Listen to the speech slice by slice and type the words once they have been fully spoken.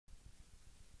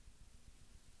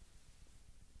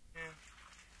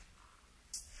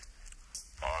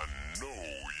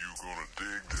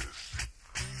dig this.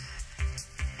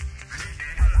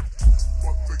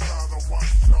 But they gotta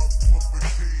watch out for the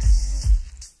king.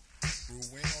 Bro,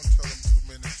 we ain't gonna tell them too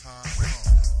many times, huh?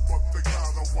 But they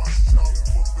gotta watch out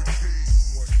for the king.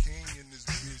 Boy, king in this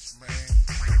bitch, man.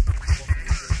 Fucking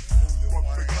with that fool, But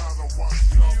they man. gotta watch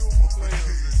out Few for the players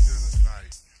king. in here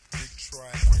tonight. Big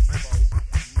track and folk,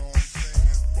 you know what I'm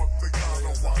saying? But they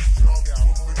gotta watch out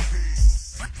for the king.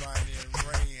 And Johnny and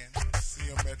Rand, see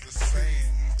him at the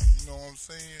sand, you know what I'm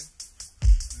saying?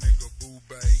 Nigga Boo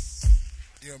Bay,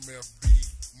 MFB,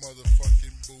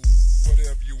 motherfucking Boo,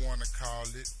 whatever you wanna call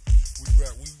it.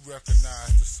 We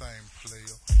recognize the same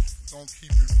player. Gonna keep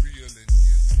it real in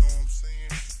here, you know what I'm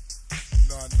saying?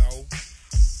 No.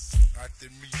 At the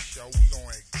meat show, we gonna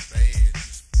act bad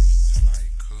this bitch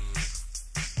tonight, cuz.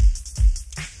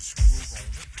 And Screw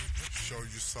gonna show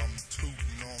you something too,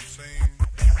 you know what I'm saying?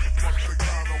 But they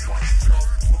gotta watch out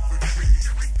for the king.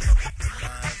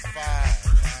 9-5,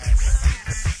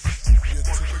 9-6, year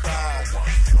 2000,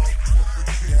 you know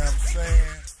what I'm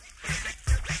saying?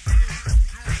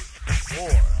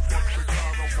 Boy,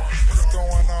 what's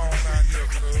going on out here,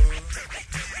 cuz?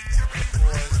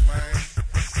 Boys, man.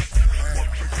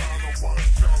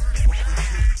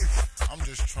 I'm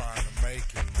just trying to make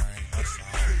it, man. That's all.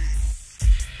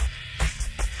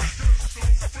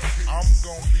 I'm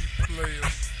gonna be player.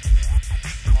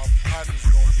 My partner's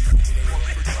gonna be player.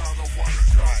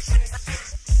 Right.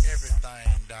 Everything,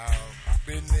 dog.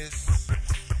 Business.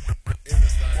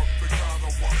 Everything.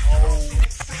 Hoes. You know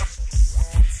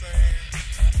what I'm saying?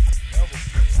 Never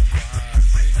fix behind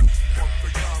business.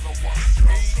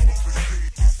 Me,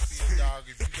 I feel, dog,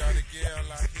 if you got a girl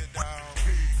out here, dog,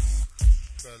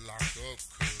 better lock up,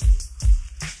 cuz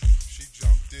she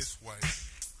jumped this way,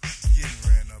 getting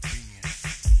ran up in.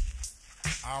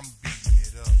 I'm beating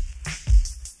it up.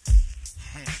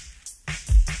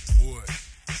 What?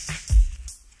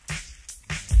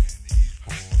 Man, these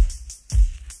boys.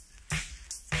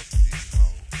 Fuck these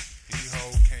hoes. These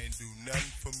hoes can't do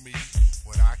nothing for me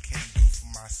what I can't do for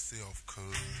myself,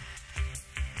 cuz.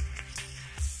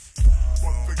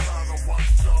 But they gotta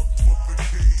watch out for the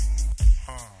king.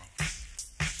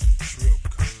 Trip,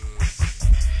 cuz.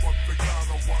 But they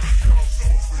gotta watch out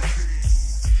for the king.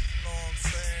 Know what I'm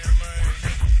saying, man?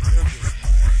 Niggas,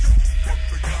 man. But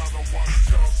they gotta watch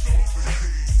out for the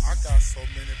king. I got so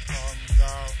many problems,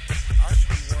 dog. I should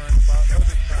be worrying about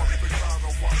other But they things.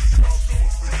 gotta watch out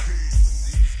for the king.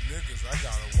 These niggas, I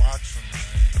gotta watch them, man.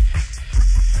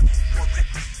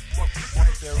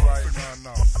 Ain't that right now?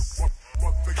 No.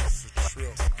 But they It's a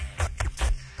trip, man.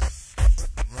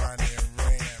 Ronnie and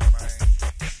Rand, man.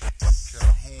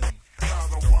 Calhoun. gotta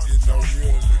Don't watch get no out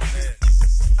realer than that.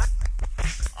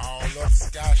 All up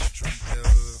Scott Street,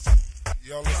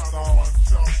 Yellowstone. out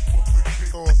for the king.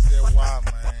 Throw up that Y,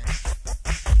 man.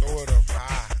 Throw it up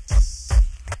high.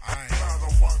 I ain't Gotta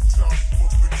watch out for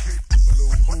the king.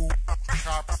 Blue Hoop,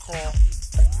 Cop Car,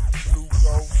 Blue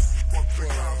Ghost. But they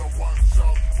gotta watch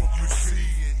out for You the see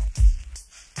king. it?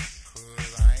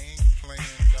 Cause I ain't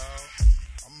playing, dog.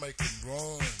 I'm making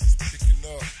runs, picking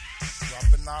up,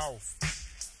 dropping off.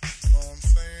 You know what I'm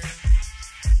saying?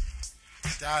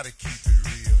 Gotta keep it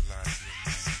real out here,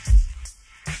 man.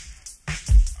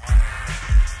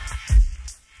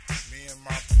 Me and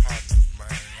my partners,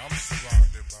 man, I'm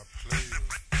surrounded by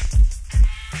players.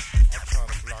 I'm trying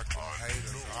to block them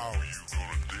haters out. You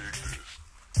gonna dig this.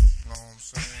 You know what I'm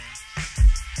saying?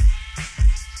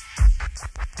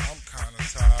 I'm kind of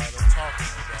tired of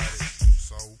talking about it,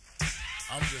 so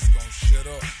I'm just gonna shut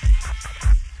up.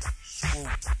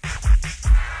 Swoop.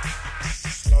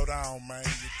 Slow down, man.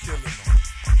 You're killing them.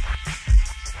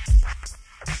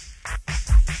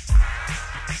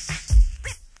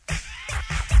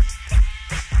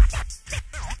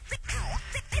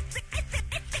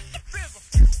 There's a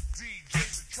few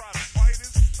DJs that try to fight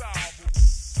his style, but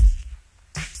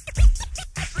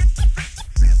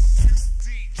there's a few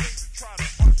DJs that try to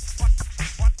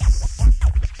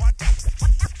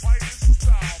fight his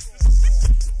style.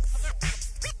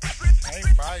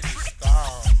 Ain't by this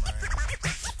style, man.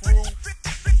 Screw.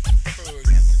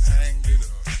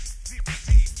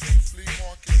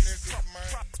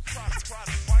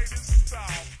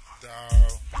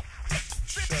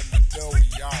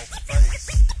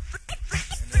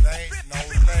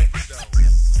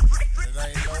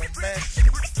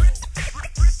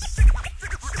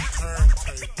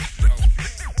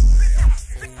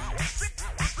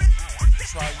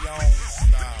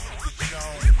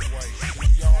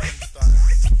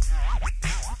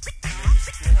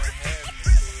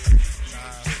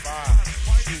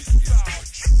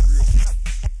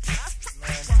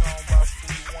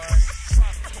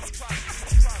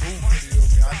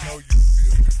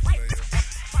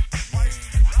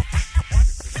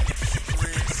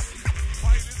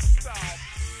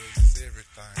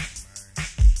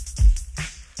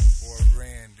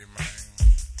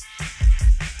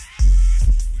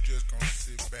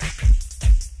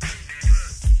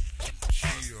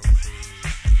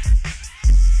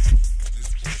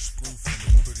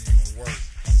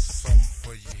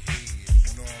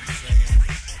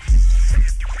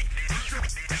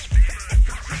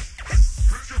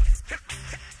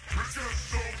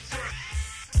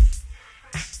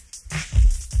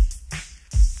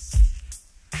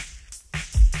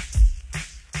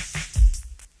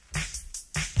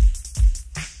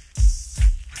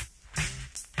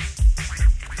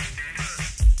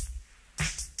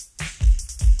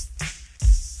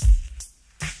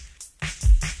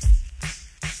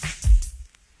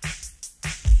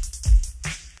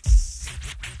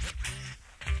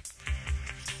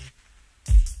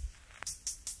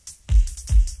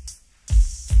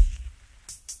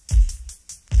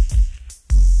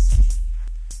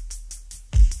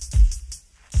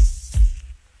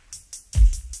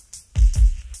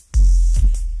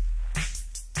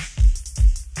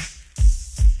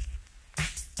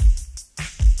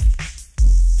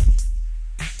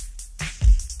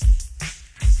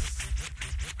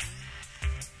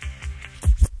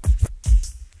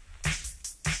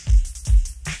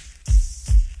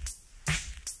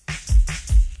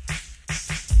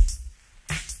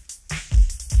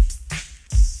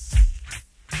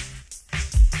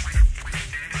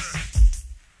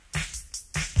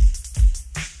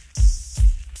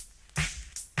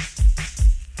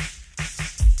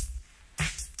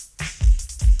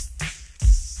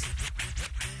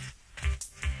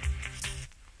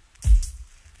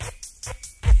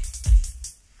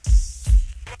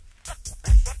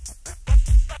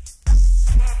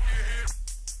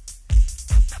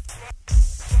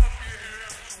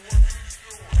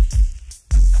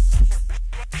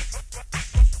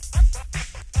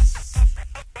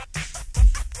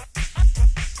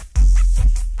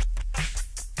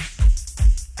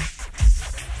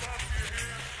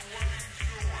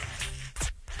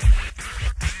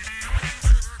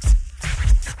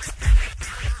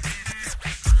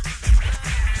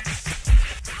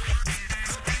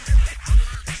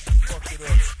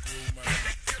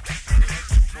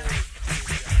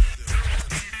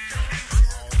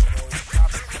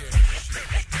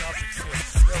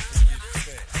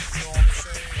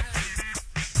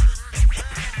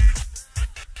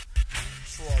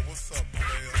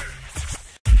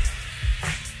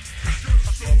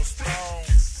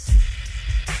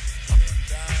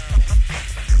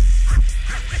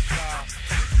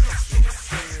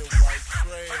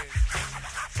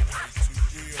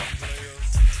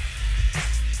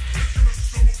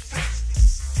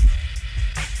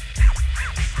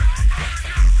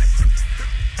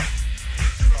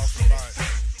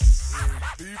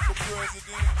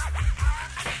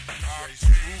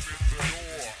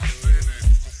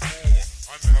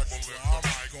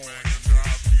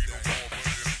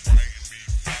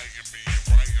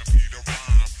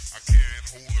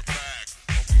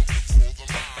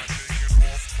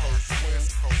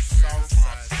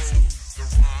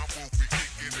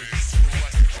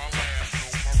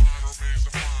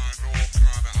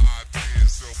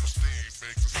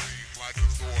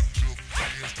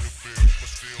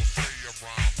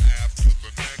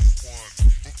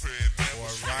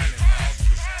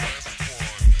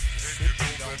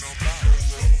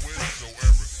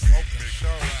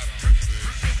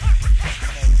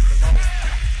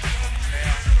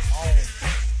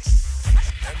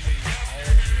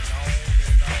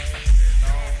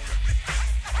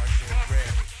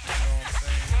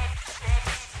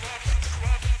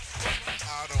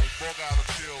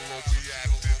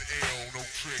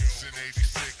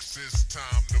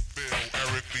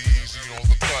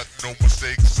 No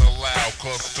mistakes allowed,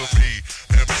 cause to me,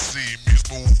 MC means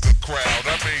move the crowd.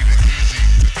 I made it easy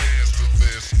to dance to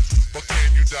this, but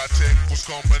can you detect what's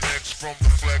coming next from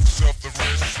the flex of the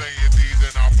wrist? Saying D,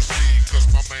 then I'll proceed, cause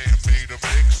my man made a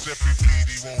mix. If he bleed,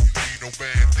 he won't need no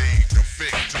band-aid to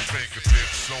fix his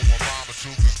fingertips. So I'm rhyming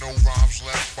till there's no rhymes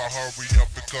left. I hurry up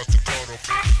because the code will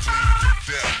make it bleed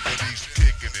to death, but he's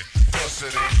kicking it. Plus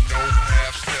it ain't no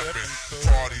half-stepping.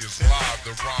 Party is live,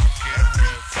 the rhyme can't be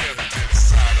kept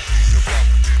inside of me.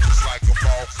 Erupting just like a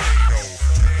volcano.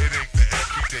 It ain't the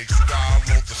everyday style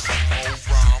or the same old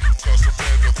rhyme, cause I'm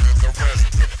better than the rest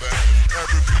of them.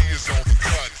 Every beat is on the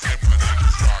cut, and my name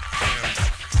is Rakim.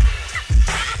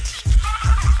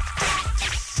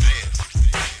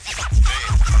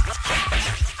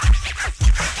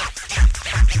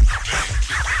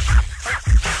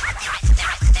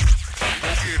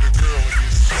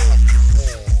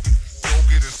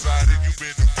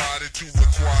 To a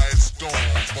quiet storm,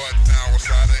 but now it's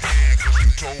out of hand, cause you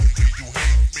told me you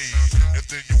hate me, and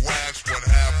then you asked what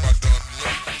have I done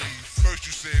lately. First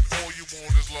you said all you want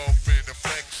is love and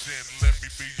affection, let me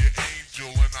be your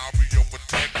angel and I'll be your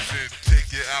protection,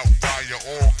 take you out, buy you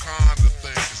all kinds of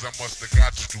things. I must have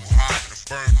got you too hot and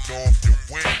burned off your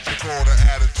wings. You call the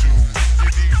attitude, you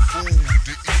need food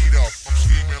to eat up. I'm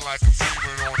scheming like a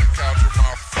demon on the couch with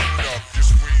my feet up. You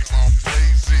scream I'm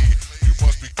lazy, you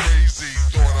must be crazy.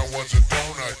 Thought I was a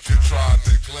donut, you tried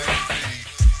to glaze me.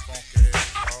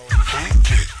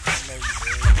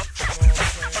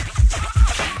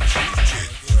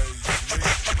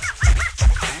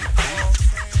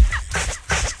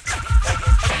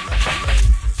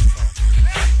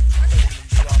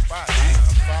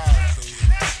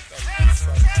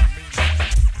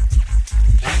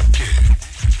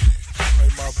 Hey,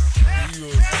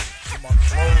 my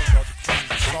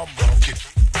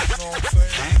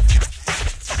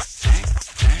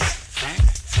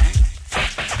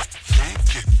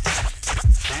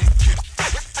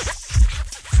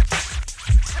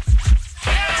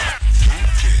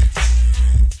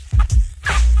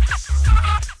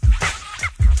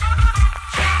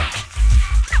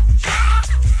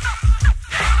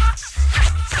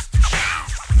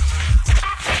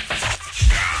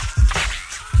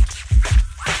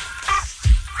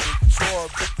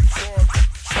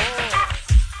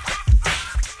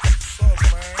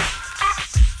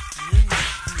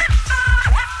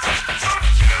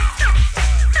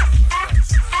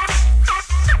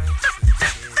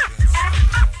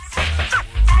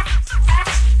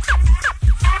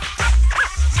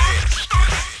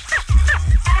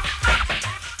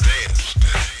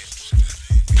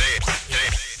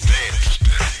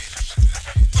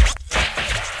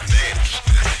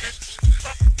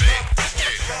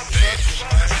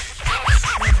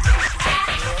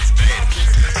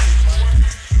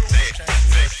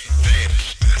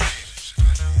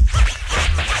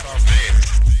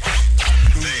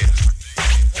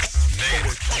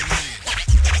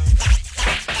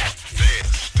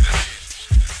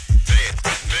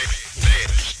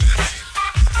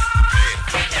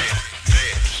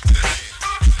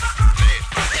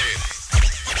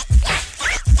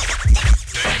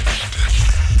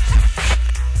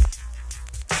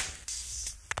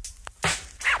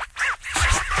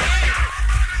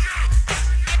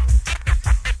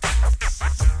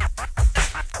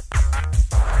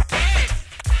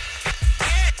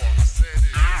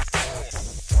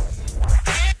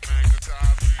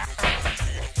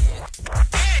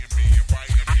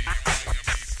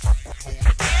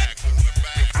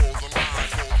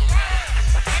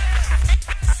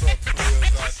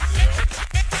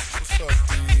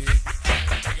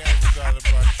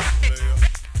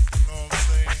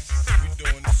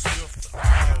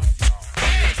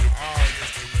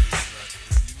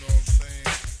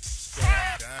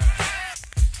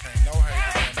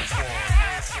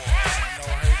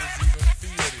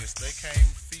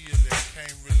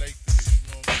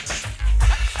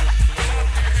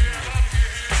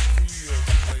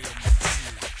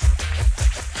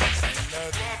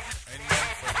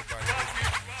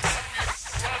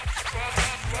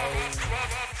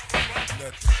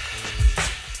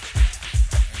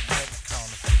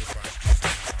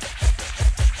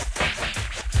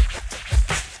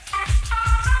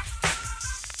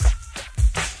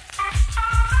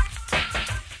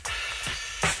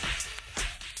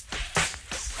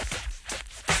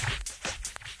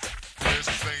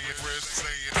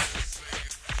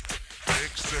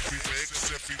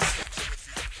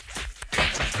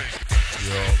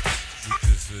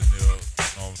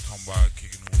I'm talking about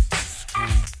kicking it with the screw.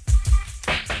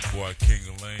 Boy King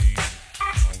of Lean.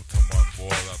 I'm talking about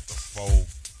boys out the four.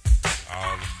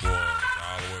 All them boys,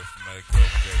 all the way from that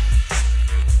cupcake.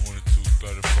 That 22,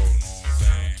 34, know what I'm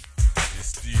saying?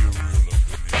 It's still real up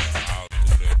in here, all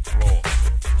through that floor.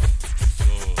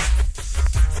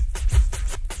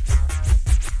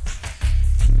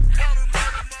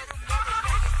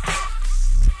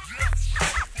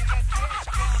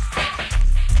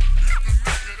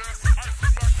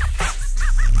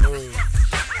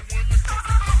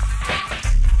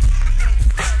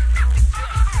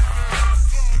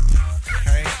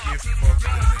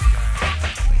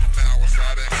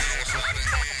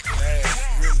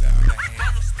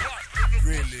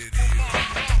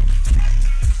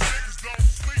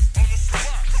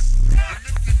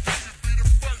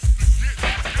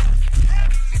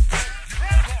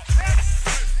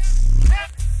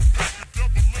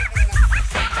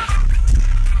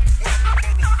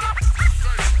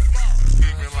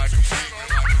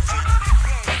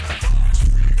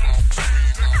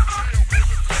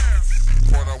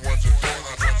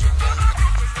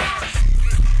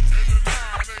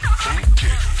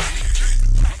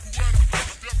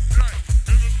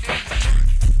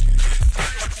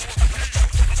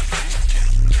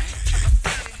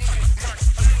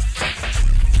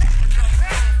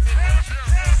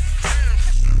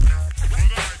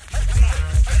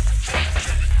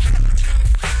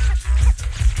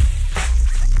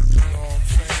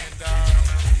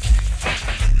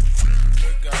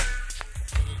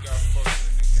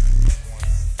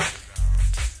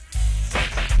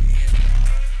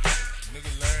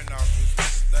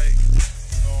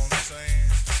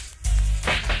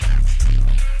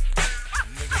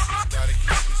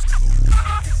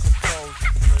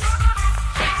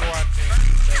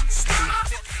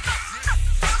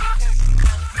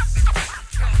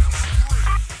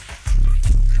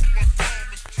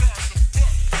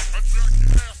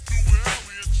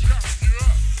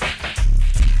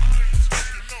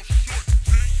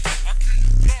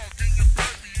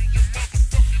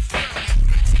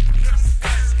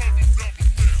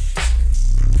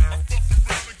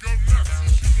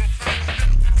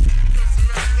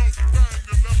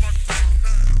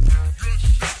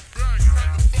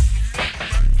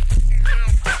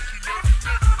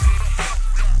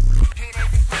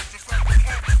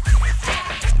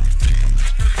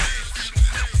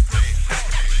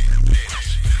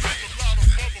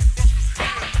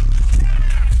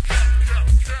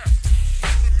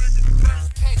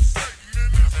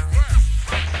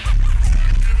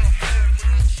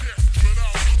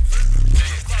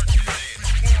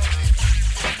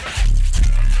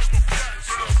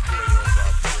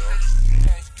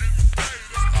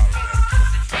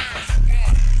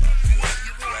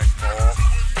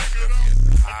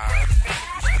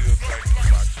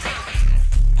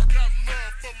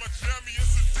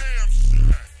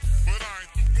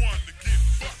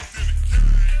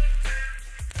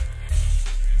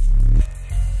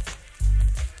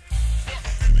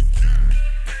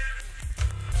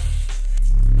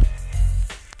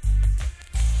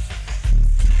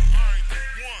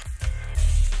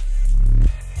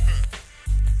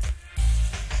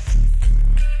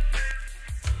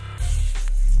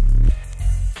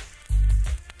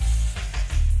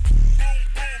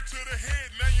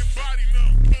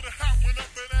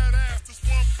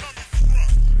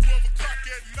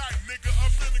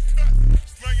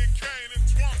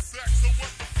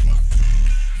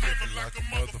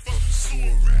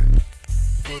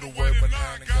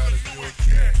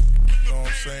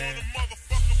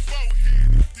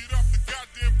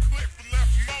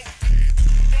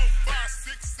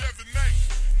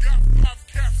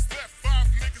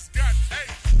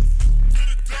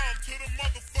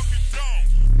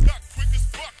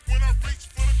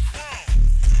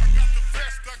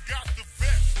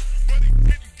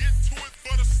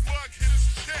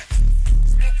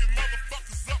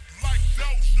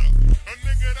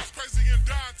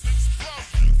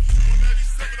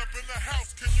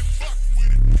 Can you fuck with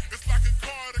it? It's like a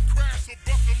car to crash or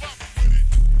buck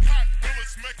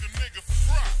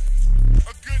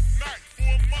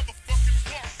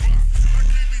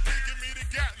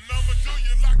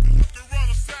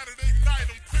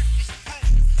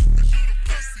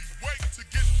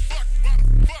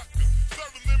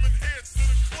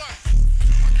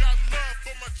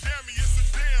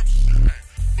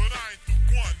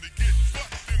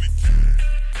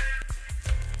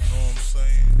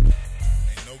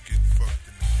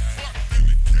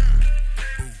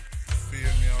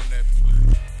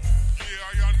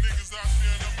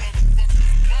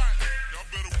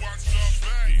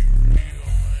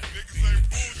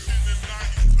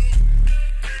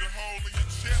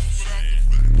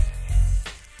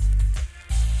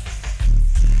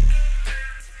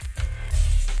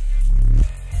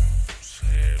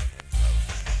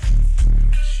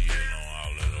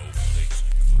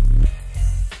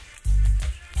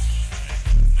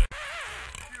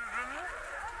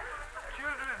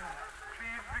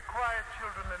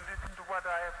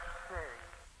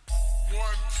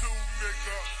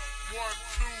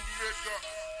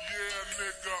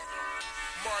nigga.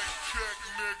 Mic check,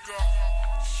 nigga.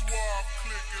 Suave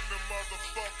click in the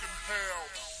motherfucking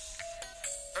house.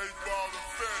 8-ball the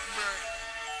fat man.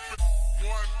 1,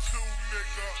 2,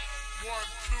 nigga. 1,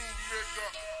 2, nigga.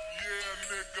 Yeah,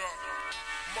 nigga.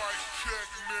 Mic check,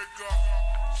 nigga.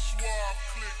 Suave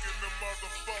click in the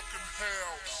motherfucking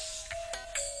house.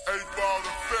 8-ball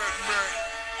the fat man.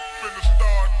 Finna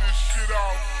start this shit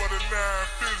off for the 9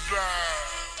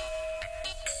 Fizzeye.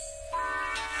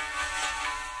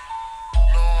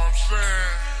 Know what I'm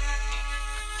saying?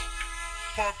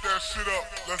 Pump that shit up.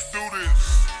 Let's do this.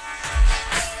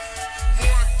 1, 2,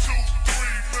 3,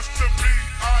 Mr.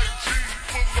 B.I.G.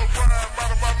 Pull a rhyme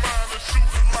out of my mind and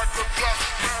shoot it like a Glock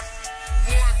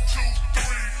 9. 1, 2,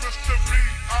 3, Mr.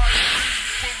 B.I.G.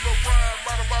 Pull a rhyme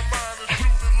out of my mind and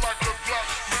shoot it like a Glock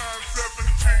 9,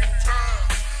 17 times.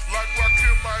 Like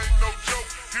Rakim, I ain't no joke.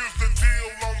 Here's the deal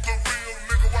on the real.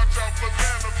 Nigga, watch out for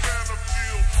Lana,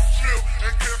 kill. Slip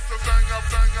and catch the thing I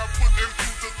put into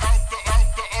the out the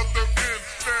other end.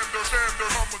 Standard,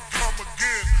 come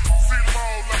again. See them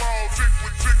all,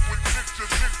 liquid, picture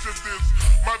this.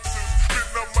 My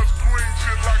spitting up much green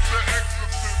shit like the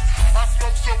Exorcist. I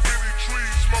smoke so many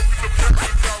trees, smoking the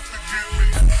pepper out to get me.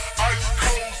 Ice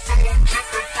cold, so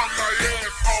dripping from my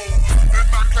asshole. And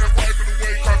I can't wipe it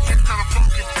away, cause it's kinda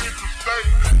funky to stay.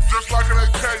 Just like an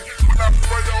AK, when I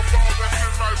spray off all that's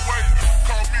in my way.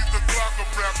 Call me the Glock of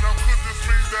rap, now could this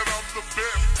mean that I'm the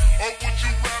best? Or would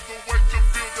you rather wait to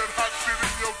feel that hot shit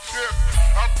in your chest?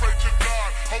 I pray to God,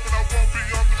 hoping I won't be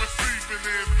on the receiving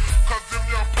end. Cause them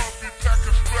young punks be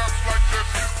packing straps like that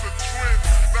shit's a trend.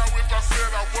 Now if I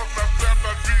said I was not strapped,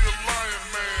 I'd be a lion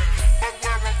man. But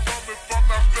where I'm from, if I'm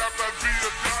not strapped, I'd be a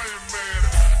dying man.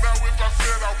 Now if I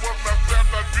said I was not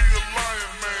strapped, I'd be a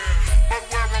lion man. But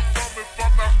where I'm from, if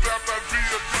I'm not strapped, I'd be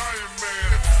a dying man.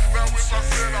 Now if I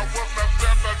said I was not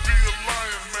strapped, I'd be a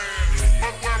lion man.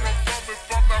 But where I'm from,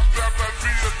 if I'm not strapped, I'd be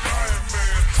a dying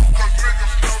man. Cause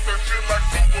niggas know that shit like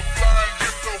Superfly and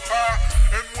get so high.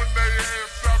 And when they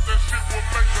ass out, that shit will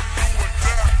make them do or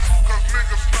die. Cause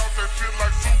niggas know that shit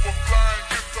like Superfly and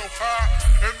get so high.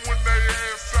 And when they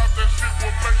ass out, that shit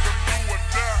will make them do or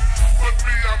die. But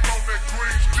me, I'm on that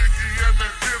green sticky and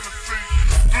that Tennessee.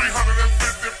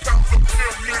 350 pounds of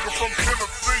pimp nigga from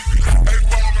Tennessee.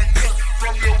 8-ball and cut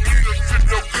from your ears to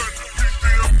your gut.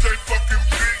 PCMJ fucking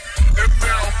G. And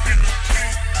now I'm feeling G.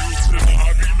 Use the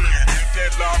lobby man, hit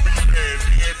that lobby man,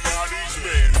 dead bodies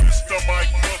man. Mr.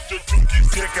 Mike Mustard took his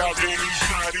dick out any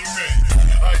shoddy man.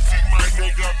 I see my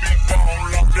nigga big ball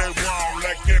up that wall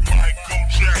like that Michael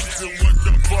Jackson. What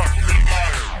the fuck, nigga?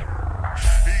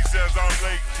 He says I'm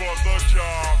late for the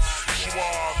job.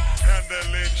 Suave,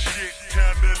 handling shit,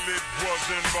 candlelit was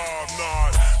involved.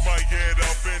 Nod my head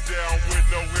up and down with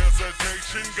no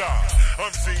hesitation. God,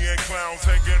 I'm seeing clowns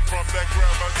hanging from that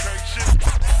gravitation.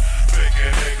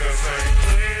 Thinking niggas ain't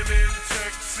playing in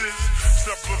Texas.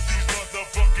 Step of these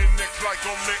motherfucking necks like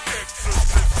on the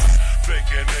Exorcist.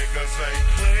 Thinking niggas ain't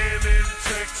playing in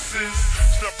Texas.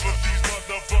 Step of these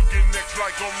motherfucking necks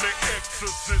like on the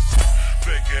Exorcist.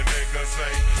 Thinking niggas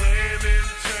ain't playing in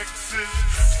Texas.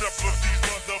 Step of these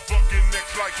motherfucking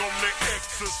necks like on the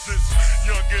Exorcist.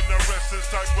 Young and the restless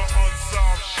type of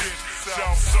unsolved shit.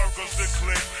 South circles the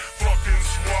click, fucking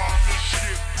swab the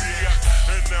shit,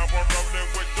 yeah. And now I'm rolling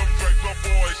with them Draper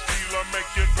boys. Stealer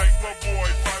making paper boy.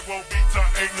 5-0 beta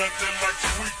ain't nothing like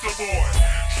Sweet the boy.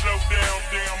 Slow down,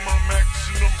 damn my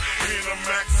maximum. In a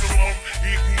maximum.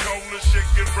 Eating cola,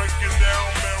 shaking, breaking down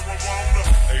marijuana.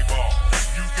 Hey ball,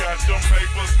 you got them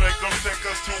papers, make them take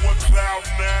us to a cloud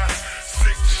 9.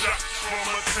 6 shots from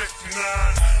a Tech 9.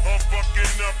 I'm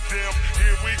fucking up, damn,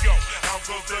 here we go. Out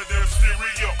goes the damn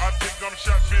stereo. I think I'm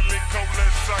shot feeling cold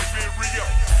as Siberia.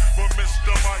 But Mr.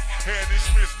 Mike had his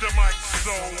Mr. Mike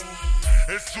soul.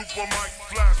 And Super Mike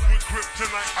flies with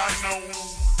kryptonite, I know.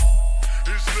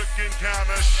 It's looking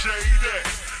kinda shady,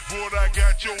 but I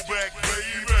got your back,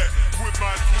 baby, with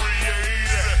my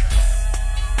 380.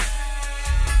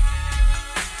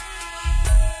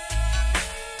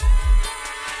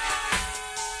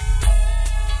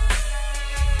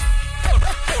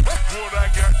 But I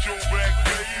got your back,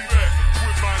 baby,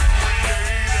 with my 380.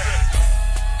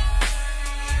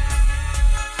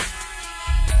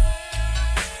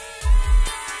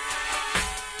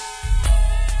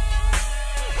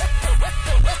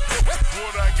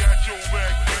 But I got your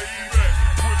back, baby,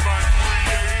 with my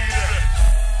 380.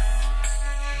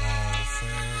 Know what I'm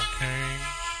saying, King?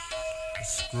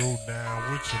 Screw down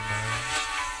with you, man.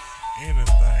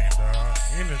 Anything, dog.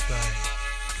 Anything.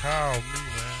 Call me,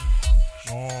 man.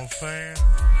 Know what I'm saying?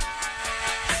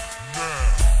 Now,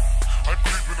 I'm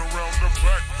creeping around the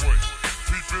back way.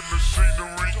 peeping the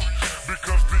scenery,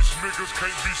 because these niggas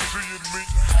can't be seeing me.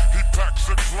 He packs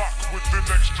a Glock with an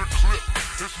extra clip.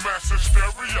 It's mass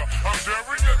hysteria, I'm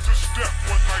daring you to step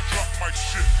when I drop my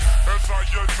shit. As I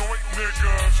anoint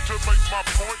niggas to make my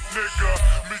point, nigga.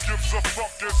 Me gives a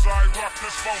fuck as I rock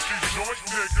this funky joint,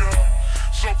 nigga.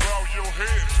 So bow your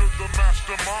head to the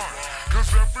mastermind,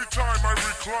 cause every time I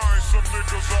recline, some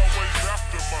niggas always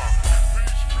after mine.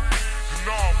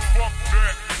 Nah, fuck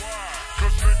that,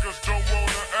 cause niggas don't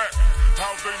wanna act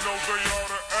how they know they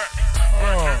oughta act.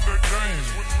 Back in the days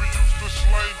when we used to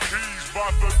slang keys by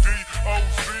the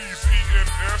DOZs,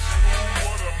 ENS, ooh,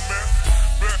 what a mess.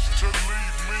 Best to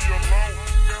leave me alone.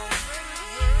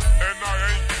 And I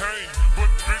ain't Kane, but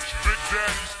bitch, Big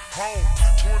Daddy's home.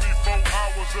 24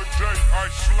 hours a day I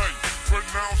slay.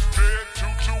 Pronounced dead,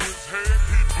 to his head,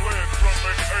 he bled from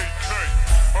an AK.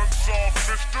 Unsolved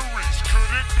mysteries,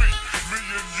 could it be me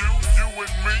and you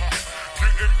and me?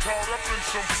 Getting caught up in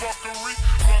some fuckery.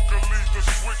 Luckily the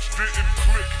switch didn't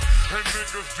click, and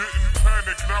niggas didn't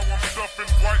panic. Now I'm stuffing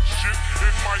white shit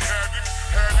in my attic.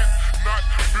 Had it not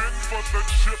been for the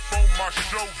chip on my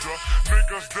shoulder,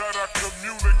 niggas that I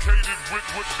communicated with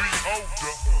would be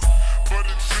older. But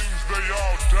it seems they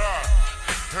all died,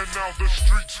 and now the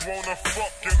streets wanna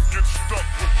fuck and get stuck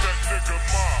with that nigga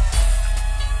mob.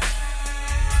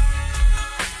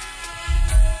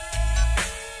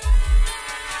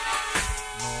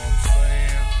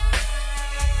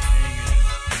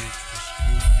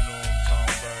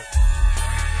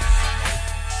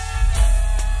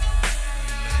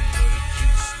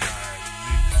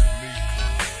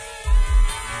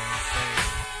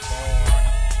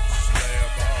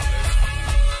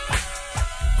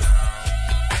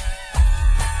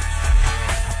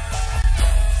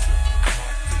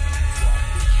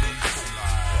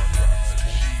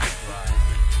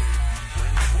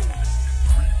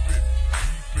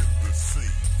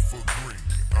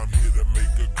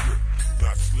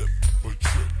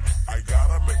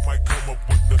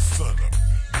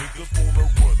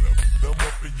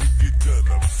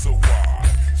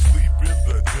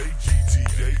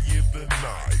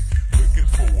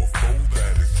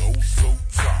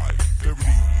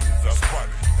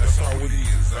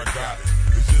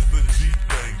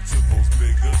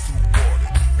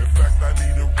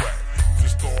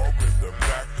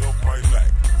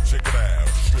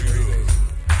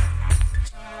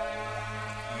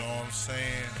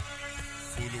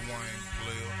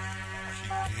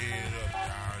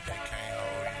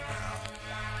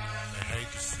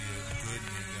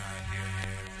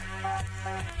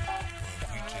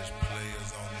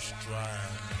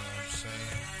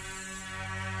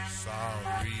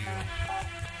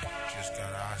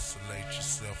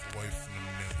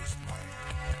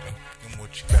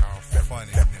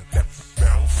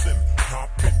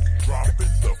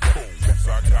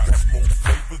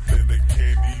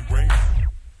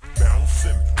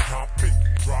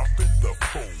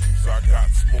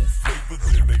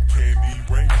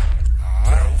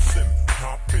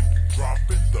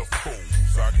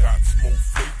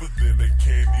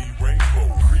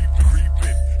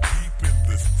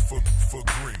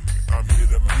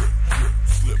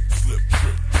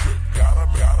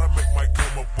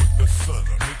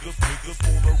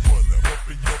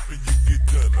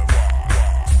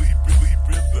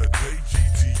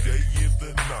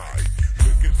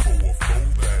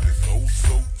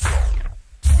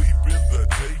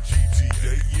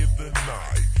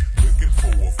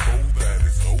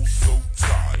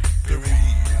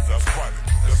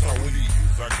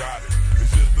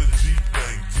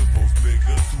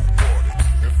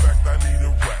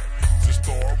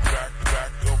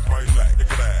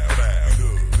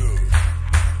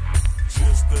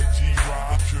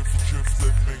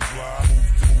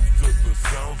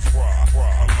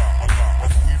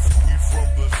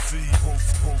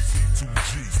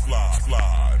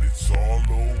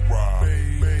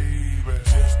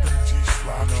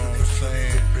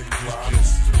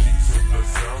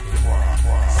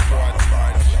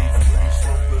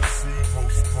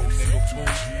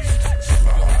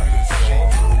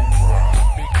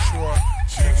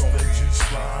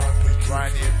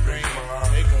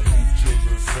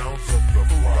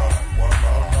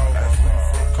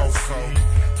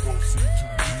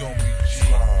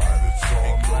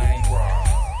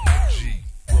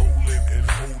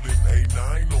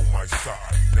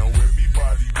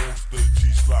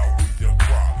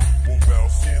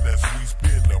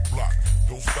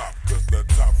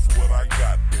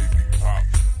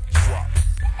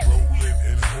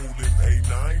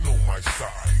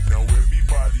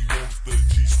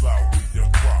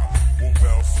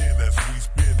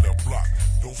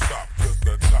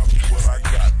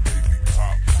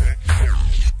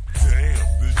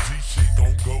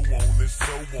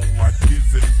 show on like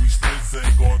kids and we still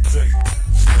ain't gon' take.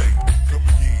 Stay, come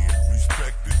again,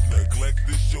 respected,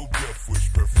 neglected, show death wish,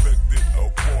 perfected, a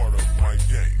part of my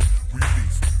game.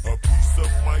 Release a piece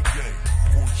of my game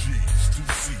for G's to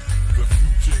see. The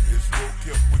future is well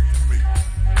kept with me.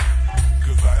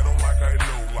 Cause I don't like I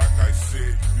know, like I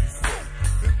said before.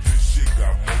 And this shit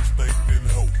got more stake than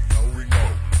hope. No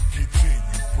remote.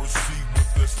 Continue, proceed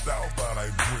with the style that I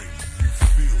bring. You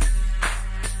feel it.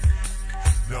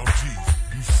 Now G's,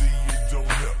 you see it don't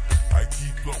help. I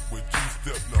keep up with G's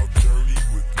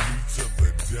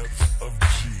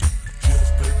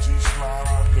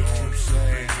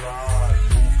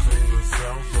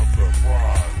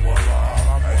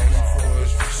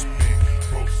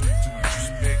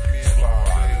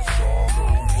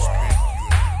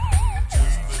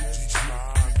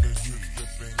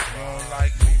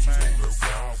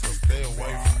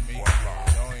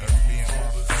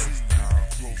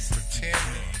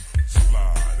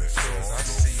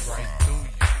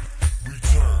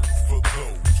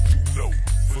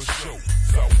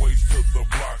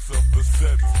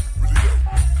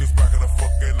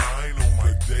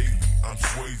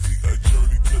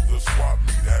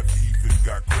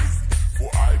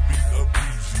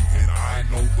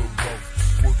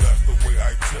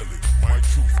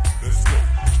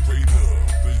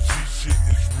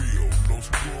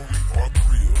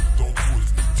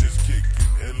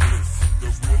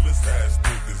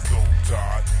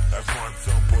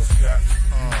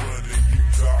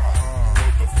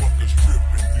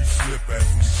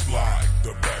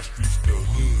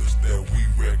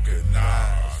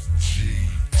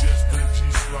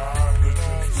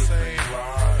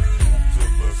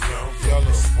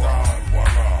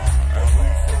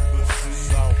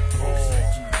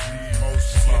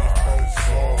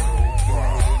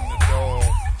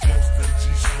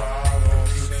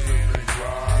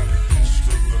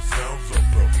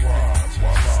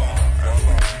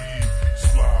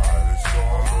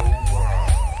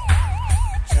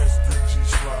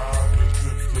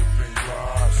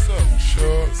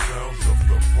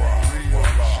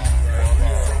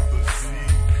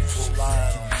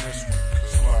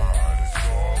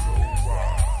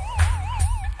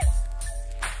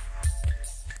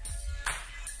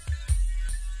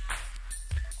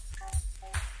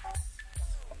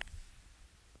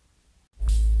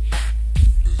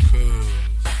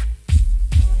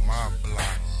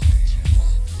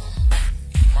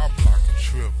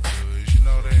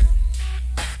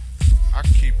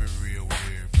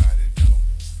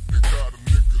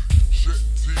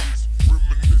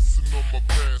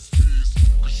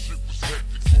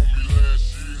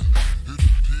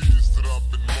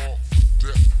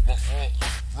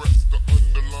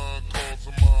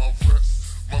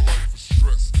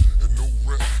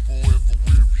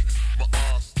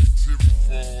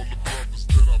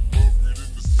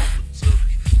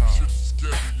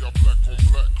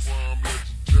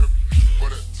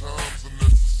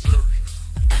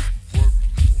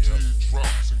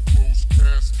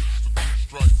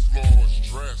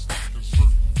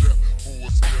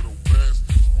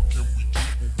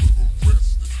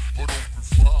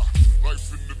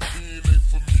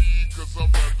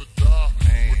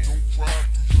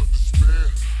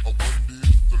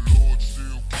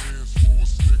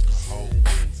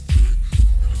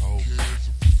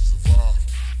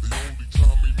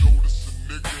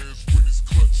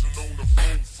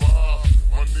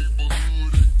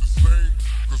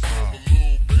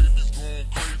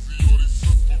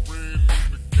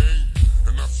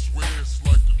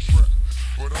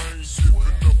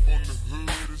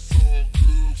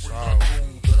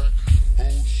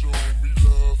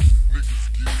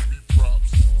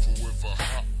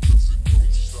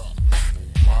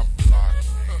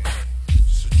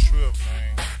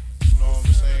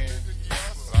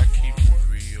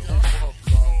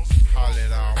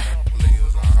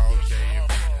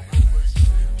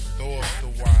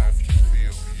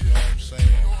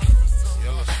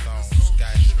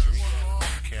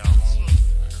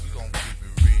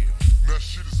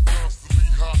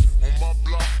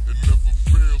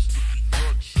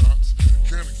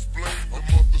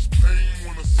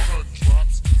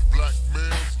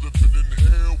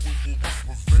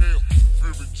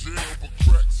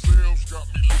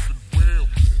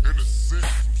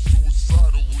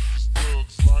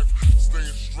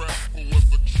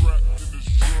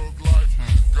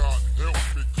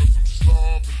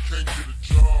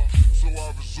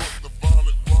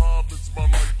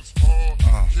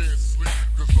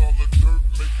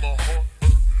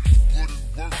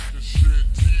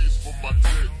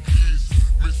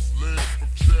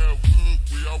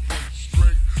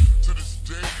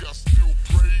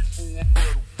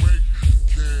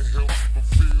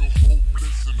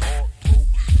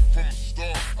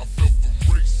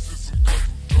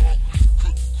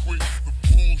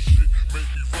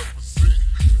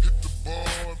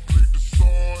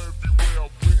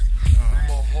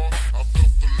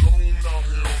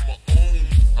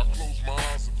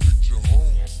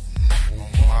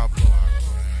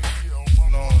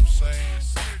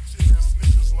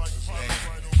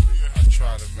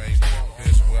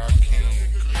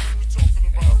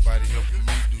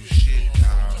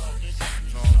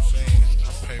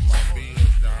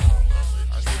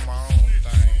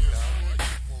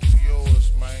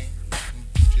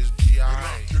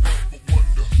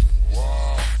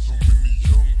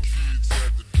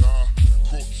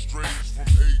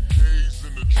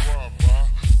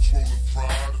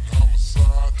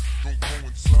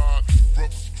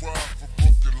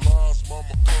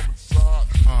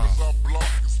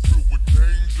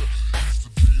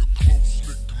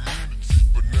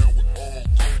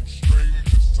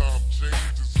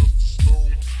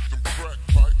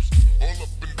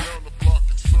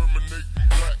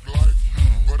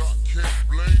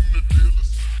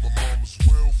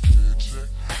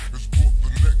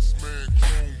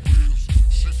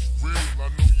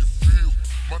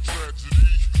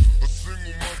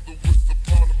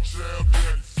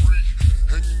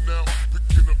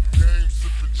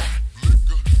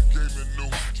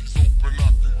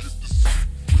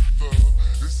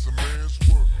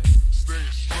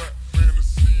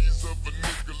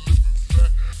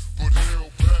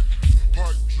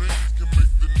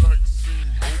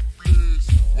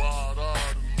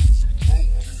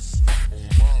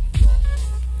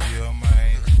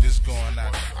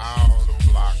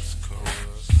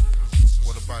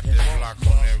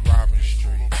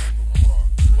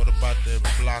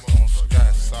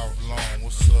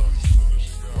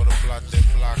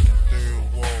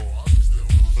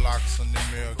Jackson,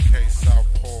 MLK, South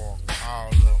Park, all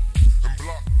of them. And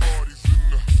block parties in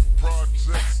the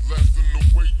projects, lasting the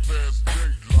wait past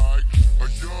daylight. A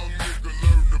young nigga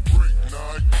learned to break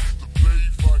night. Used to play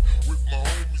fight with my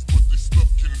homies, but they stuck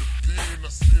in the pen. I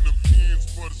seen them ends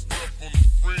for the stuff on the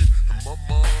friend. In my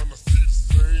mind, I see the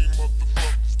same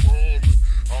motherfuckers falling.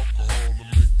 Alcohol to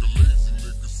make a lazy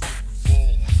nigga slip and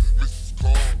fall. Mrs.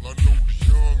 Carl, I know the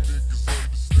young niggas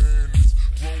understand this.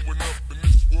 Growing up in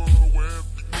this world where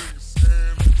everything is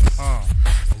scandalous. I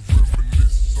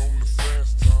reminisce on the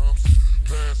fast times,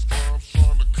 past crimes,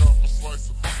 trying to cop a slice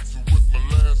of pizza with my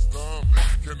last dime.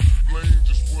 Can't explain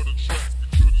just what attracts me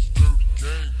to this dirty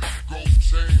game. Gold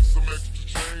chain, some extra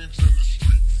change, and the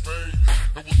street fame.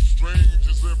 And what's strange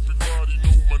is everybody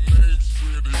know my name,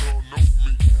 swear they all know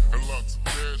me. And lots of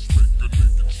cash make a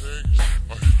nigga change.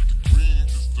 I hit the green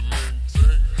just to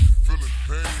maintain. Feeling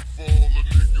pain for all the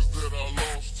niggas that I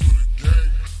lost to the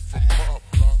game. From my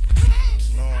block.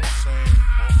 Know what I'm saying?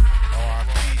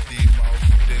 R.I.P. D-Mo,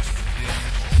 Dexter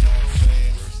Dennis, you know what I'm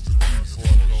saying?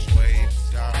 Before I go way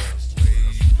down, way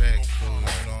back, you know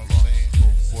what I'm saying?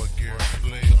 Before Gary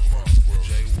Player,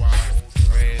 J.Y.,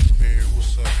 Raspberry,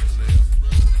 what's up, Player?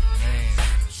 Man,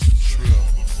 it's a trip.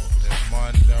 That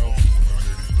Mondo,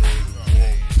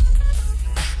 hey.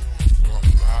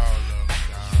 All of them,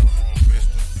 dog.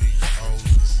 Rest in peace, old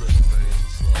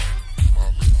players.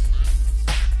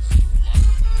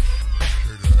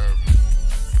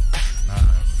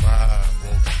 9-5,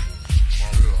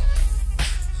 trip.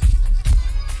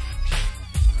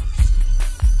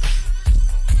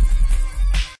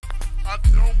 I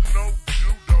don't know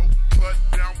judo, but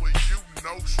down with you,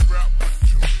 no strap with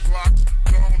 2 blocks,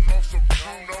 gone on some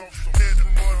Bruno, headed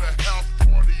for the house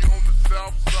party on the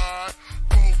south side,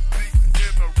 4 deep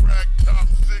in a rack top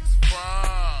 6'5".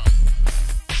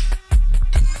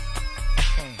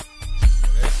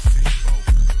 That's T-Bo,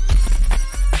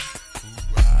 who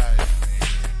ride, man,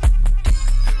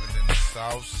 living in the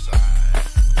south side.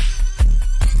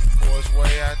 Boys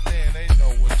way out there, and they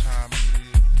know what time it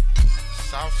is.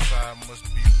 South side must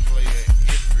be player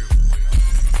everywhere.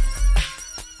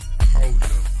 Hold up,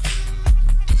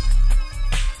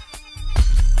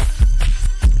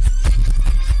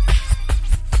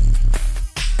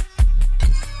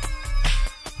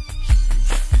 you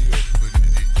still putting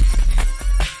it in your ear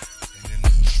and in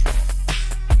the trunk.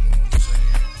 You know what I'm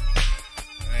saying?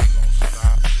 I ain't gonna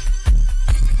stop.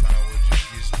 You might as well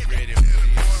just get ready for For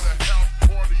this. the house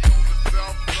party on the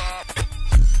south side, You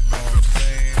know what I'm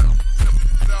saying?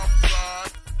 south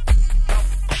side,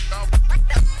 south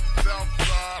side, south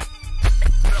side.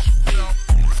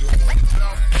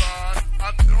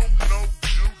 I don't know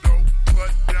judo,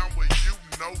 but down with you,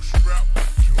 no strap with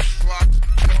 2 blocks,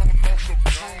 gone on some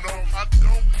Bruno. I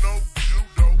don't know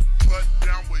judo, but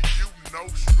down with you, no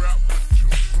strap with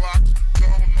 2 blocks,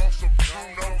 gone on some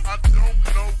Bruno. I don't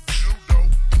know judo,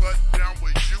 but down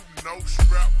with you, no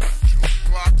strap with 2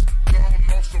 blocks, gone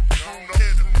on some Bruno.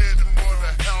 Headed for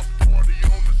the house party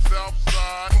on the south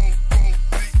side, 4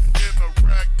 deep in a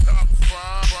rack top 5.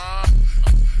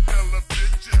 Hella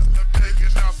bitches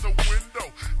taking out the window.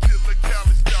 Killer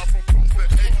Cali style from close to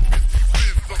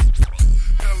 850 Benzo.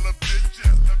 Hella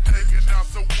bitches taking out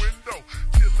the window.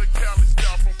 Killer Cali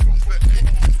style from close to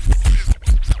 850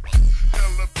 Benzo.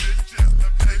 Hella bitches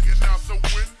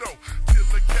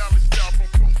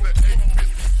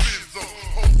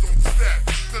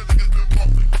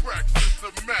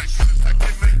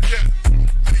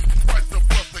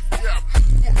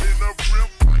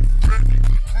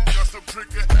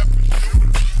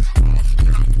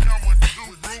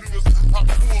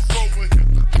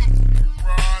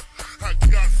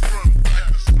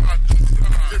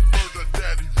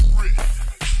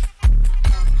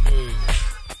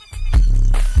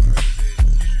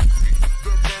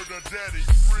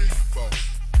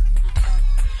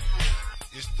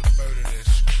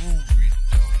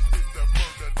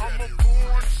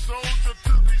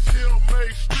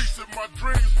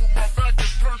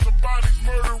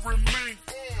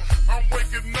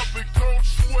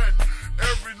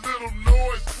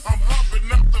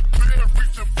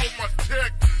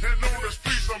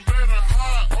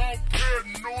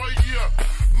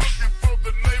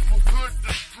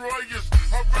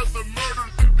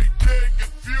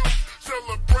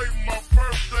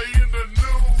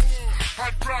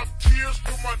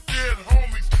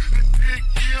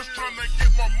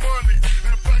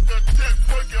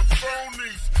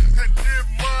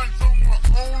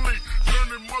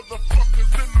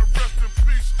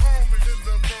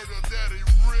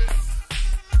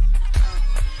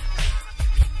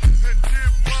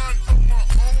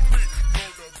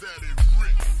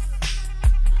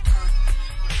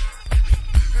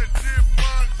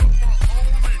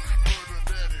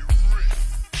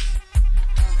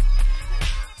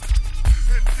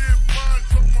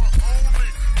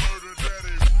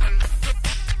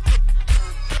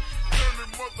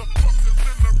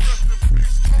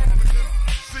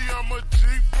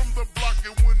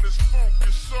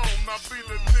be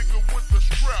the nigga with the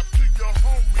strap to your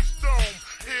homie's dome.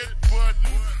 Head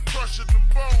button, crushing them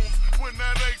bones. When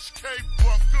that HK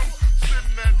buck them,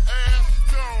 sitting that ass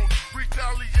gone.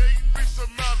 Retaliating, be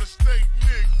some out of state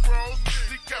Negroes.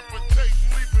 Decapitating,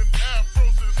 leaving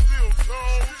afros and steel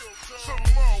toes. Some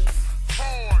more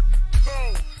hard,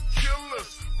 cold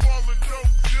killers, ballin'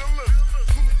 dope dealers.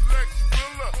 Lex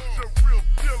Willer, the real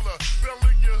killer. Bell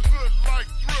in your hood like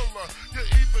Thriller. You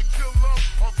either kill up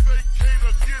or vacate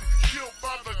or get killed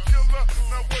by the killer.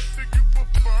 Now what do you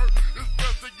prefer? It's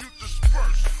best that you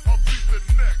disperse or be the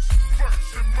next verse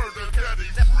and murder Daddy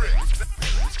Rick.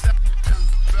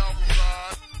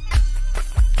 Southside,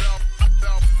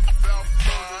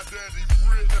 Southside, Daddy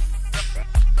Rick.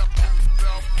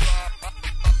 Southside,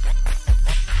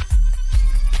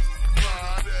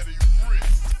 Daddy Rick.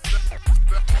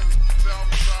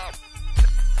 Southside,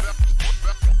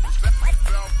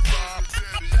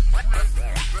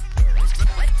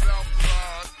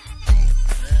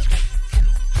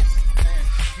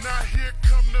 now here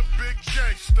come the big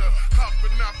gangster,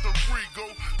 hopping out the Regal,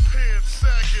 pants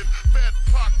sagging, fat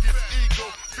pocket ego,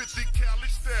 50 Cali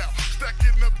style,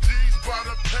 stacking up G's by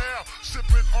the pound,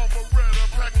 sipping on Beretta,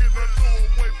 packing a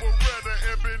throwaway Beretta,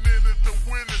 and been in it to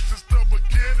win it since the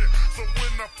beginning. So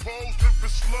when I pose, limping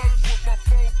slugs with my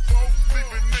folks,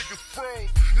 leaving niggas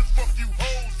froze. It's fuck you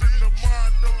hoes in the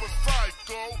mind of a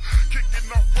psycho, kicking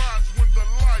off rides when the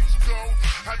lights go.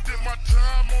 I did my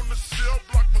time on the cell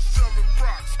block for selling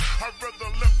rocks. I'd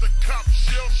rather let the cops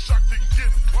shell shocked than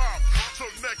get popped. So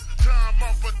next time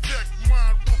I'll protect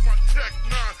mine with my Tech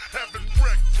 9, having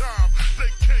wreck time.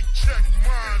 They can't check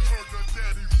mine. Murder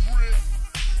Daddy Rick.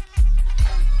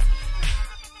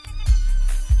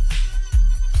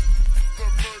 The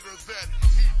murder that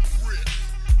he ripped.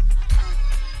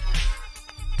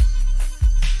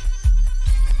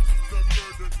 The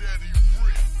murder Daddy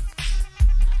Rick.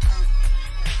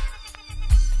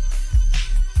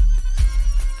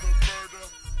 The murder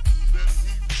that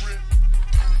he ripped.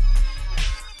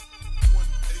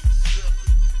 187.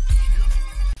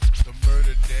 The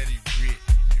murder Daddy Rick,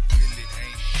 it really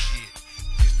ain't shit.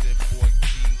 It's that boy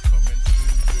King coming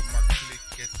through with my click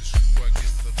at the screw. I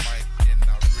get the mic and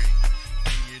I wreck.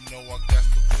 And you know I got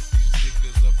to put these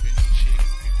niggas up in check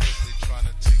because they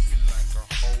tryna take me like a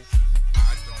hoe.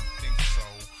 I don't think so.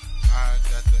 I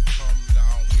got to come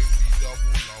down with the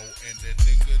double low and that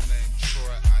nigga named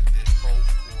Troy I did vote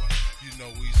for. You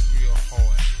know he's real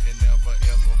hard and never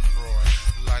ever fraud.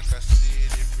 Like I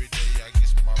said, every day I get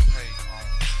my pay on.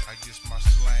 I get my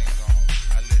slang on.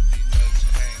 I let these nuts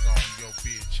hang on your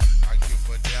bitch. I give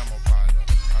a damn about her.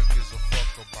 I give a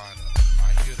fuck about her.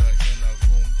 I hit her in a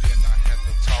room, then I had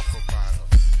to talk about her.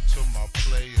 To my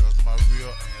players, my real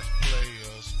ass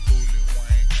players, Foolie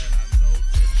Wayne, and I know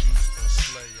that you's a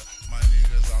slayer. My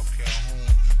niggas out Calhoun,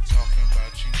 talking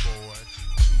about you boys.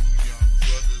 Two young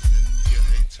brothers and yeah,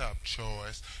 they top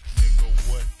choice. Nigga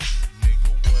what?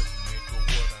 Nigga what? Nigga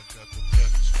what? I got the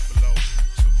back to blow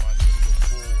to my nigga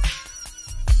boy.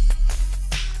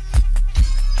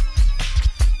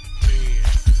 Man,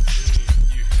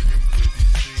 you hear what he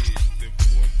said. The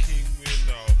boy King went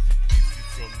off. If you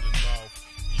from the north,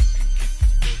 you can get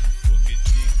this motherfucking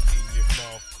dick in your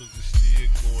mouth. Cause it's still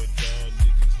going down,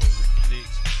 niggas holding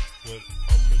flicks. But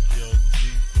I'm a young G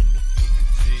from the fucking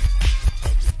tick.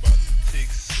 Talking about the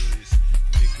Texas.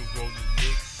 Nigga rolling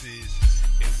Lexus.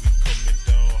 And we coming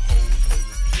down, hoes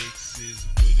holding plexus.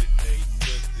 But it ain't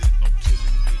nothing, I'm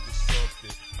telling niggas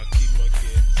something. I keep my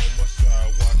gat on my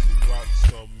side, watching rock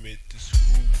something at the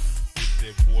screw. With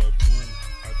that boy Boo,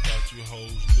 I thought you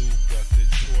hoes knew. Got that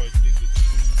Troy nigga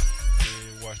too.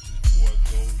 Man, watch this boy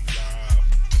go live.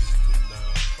 It's the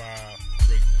 9-5,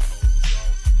 break the hoes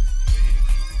off. Go ahead,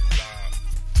 keep it alive.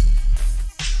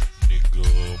 Nigga,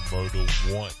 murder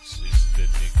once. It's the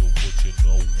nigga what you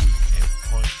know we can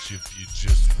punch if you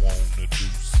just wanna do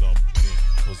something.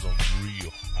 Cause I'm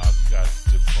real, I got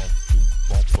to come through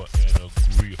bumper and a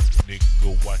grill. Nigga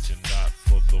watching out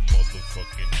for the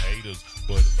motherfucking haters.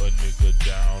 But a nigga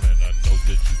down and I know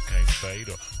that you can't fade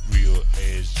her. Real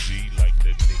ass G like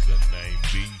that nigga named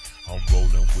B. I'm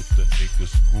rolling with the nigga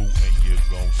Screw and you're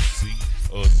gon' see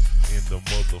us in the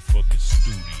motherfucking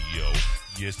studio.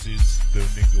 Yes, it's the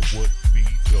nigga what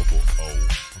B-double-O.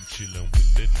 I'm chillin' with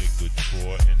that nigga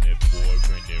Troy and that boy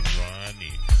Randy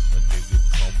Ronnie. A nigga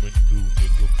coming through,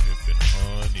 nigga pimpin'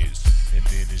 honeys. And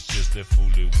then it's just that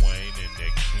Foolie Wayne and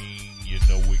that King. You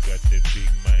know we got that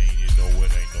big man, you know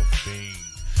it ain't no thing.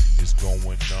 It's going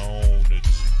on,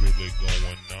 it's really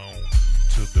going on.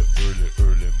 To the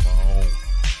early morn.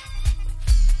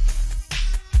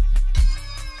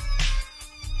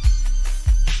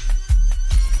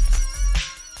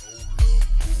 Hold up,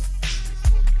 boo.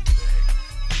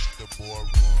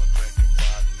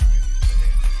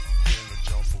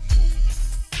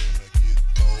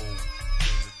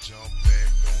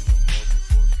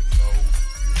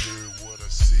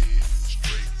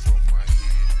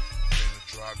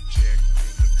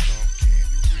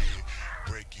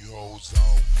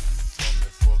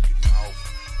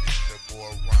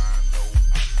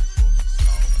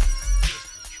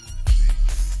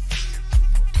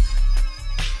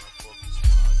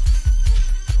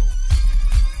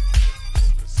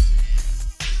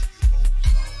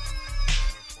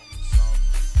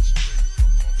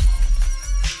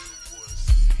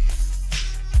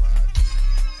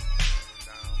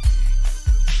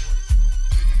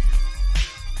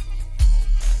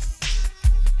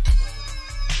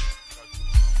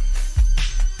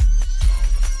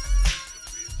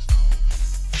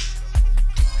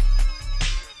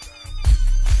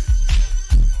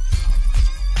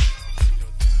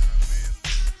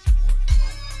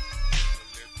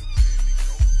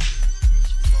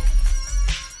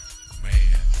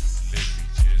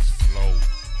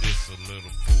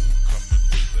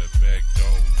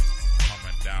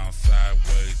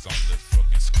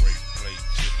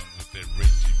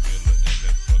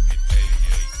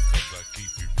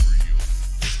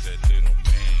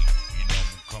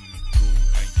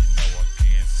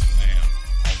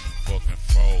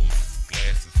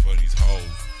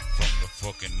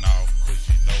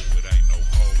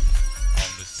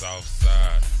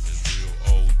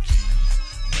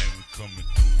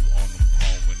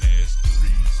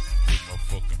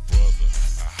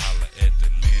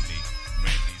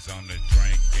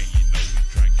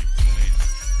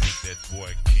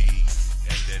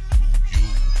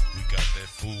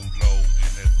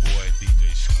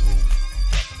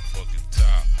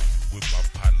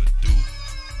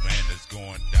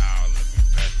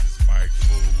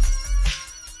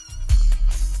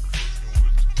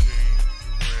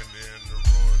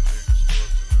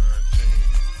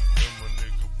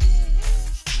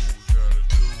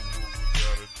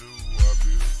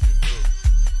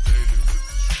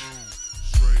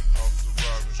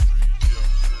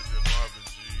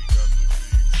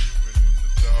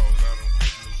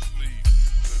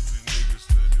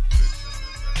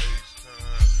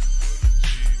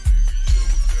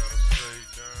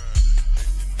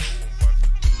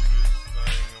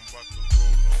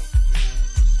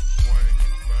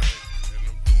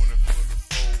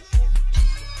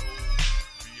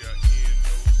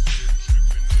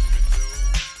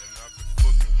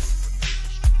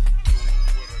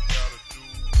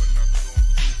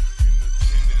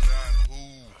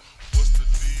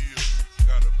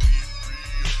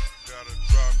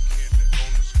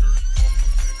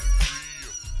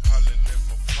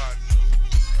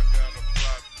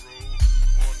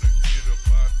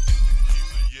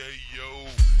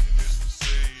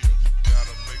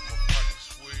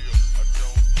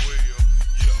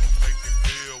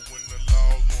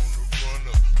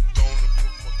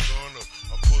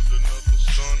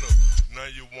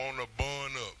 you wanna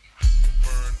burn up,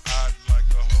 burn hot like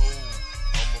a hole.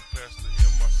 I'ma pass the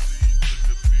MIC to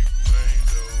the big man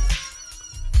though.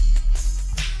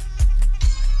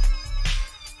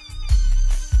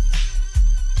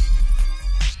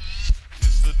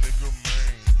 It's the nigga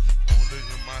man on the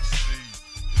MIC.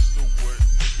 It's the what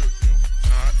nigga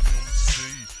not MC.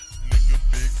 Nigga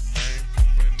big man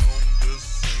coming on the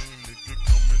scene. Nigga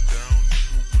coming down,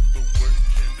 nigga with the wet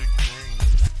candy green.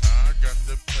 I got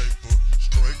the paper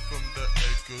straight from the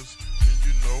acres, and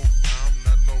you know I'm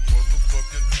not no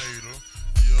motherfucking hater.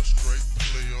 Yeah, straight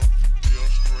player, yeah,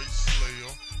 straight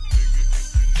slayer. Nigga, and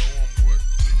you know I'm what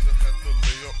nigga had to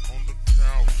lay up on the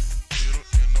couch, hit her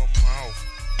in the mouth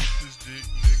with this dick,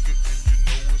 nigga, and you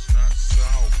know it's not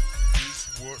south. It's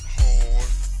what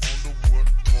hard on the what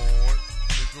board,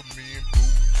 nigga. Me and Boo,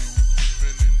 you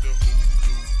been in the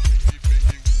hoodoo, and you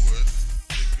what,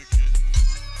 nigga getting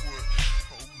what?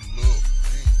 Hold up,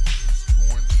 man, it's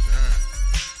going down.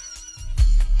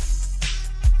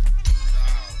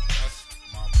 Nah, that's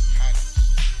my partners.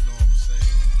 You know what I'm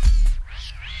saying?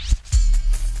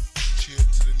 Chill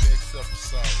to the next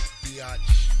episode. Biatch.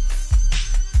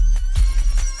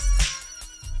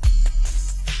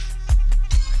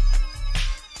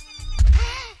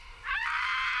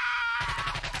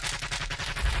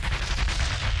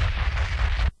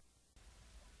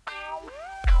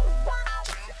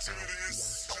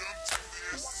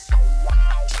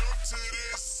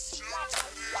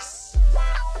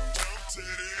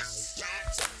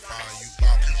 You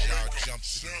boppers, y'all jump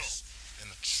to this in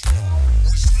a trunk.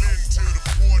 We slid into the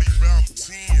party about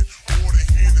 10, order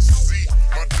Hennessy.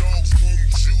 My dogs want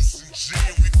juice and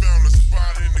gin. We found a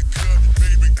spot in the cut.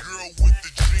 Baby girl with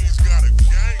the jeans got a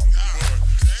gang butt.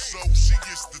 So she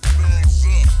gets the thumbs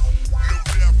up. No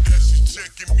doubt that she's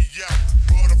checking me out.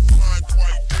 Butterfly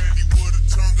quite dandy with a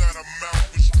tongue out her mouth.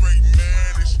 But straight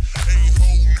manish, ain't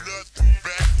hold nothing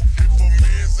back. If a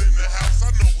man's in the house, I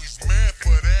know he's mad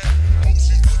for that. Oh,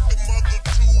 she's with the mother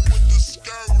too with the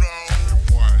skirt on.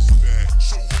 Watch that.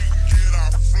 So we can get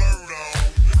our flirt on.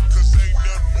 Cause ain't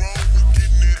nothing wrong with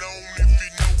getting it on if you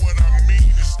know what I mean.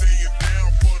 And staying down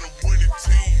for the winning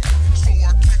team. So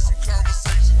I kick some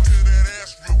conversation to that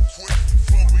ass real quick.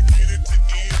 From beginning to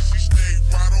end, she stayed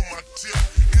right on my tip.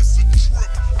 It's a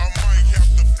trip, I might have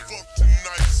to fuck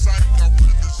tonight. Psych, I'd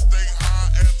rather stay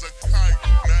high as a kite.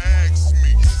 Now ask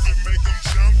me, who can make them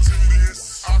jump to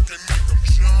this? I can make them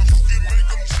jump. Who can make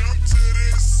them jump to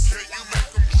this? Can you make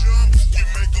them jump? Who can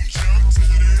make them jump to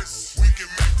this? We can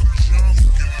make them jump. Who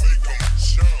can make them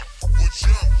jump? Well,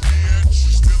 jump, bitch.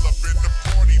 Still up in the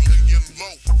party, laying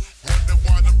low. Wonder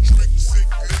why them trick sick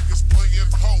niggas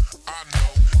playing hoe. I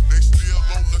know, they still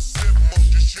on the sip mode.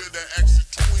 You shoulda asked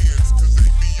the twins, cause they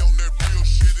be on that real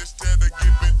shit instead of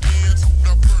giving ends.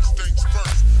 Now first things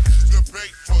first, use the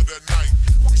bait for the night.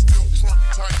 We still trunk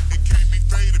tight, it can't be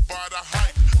faded by the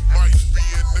hype. Might be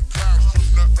in the clouds from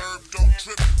the herb, don't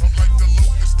trip. I'm like the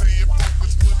locust, staying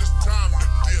focused when it's time to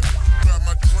dip. Grab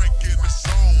my drink in the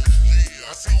zone, yeah.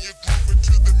 I see you grooving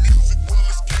to the music, well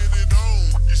let's get it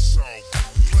on. It's all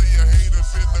player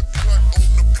haters in the cut on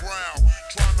the prowl,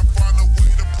 trying to find a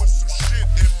way to put some shit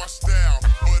in my style.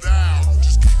 But I'll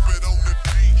just keep it on the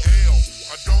DL.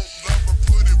 I don't love her,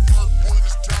 put it work when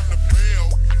it's time to bail.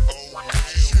 Oh,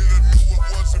 shoulda knew it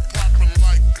wasn't poppin'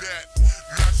 like that.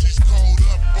 Now she's called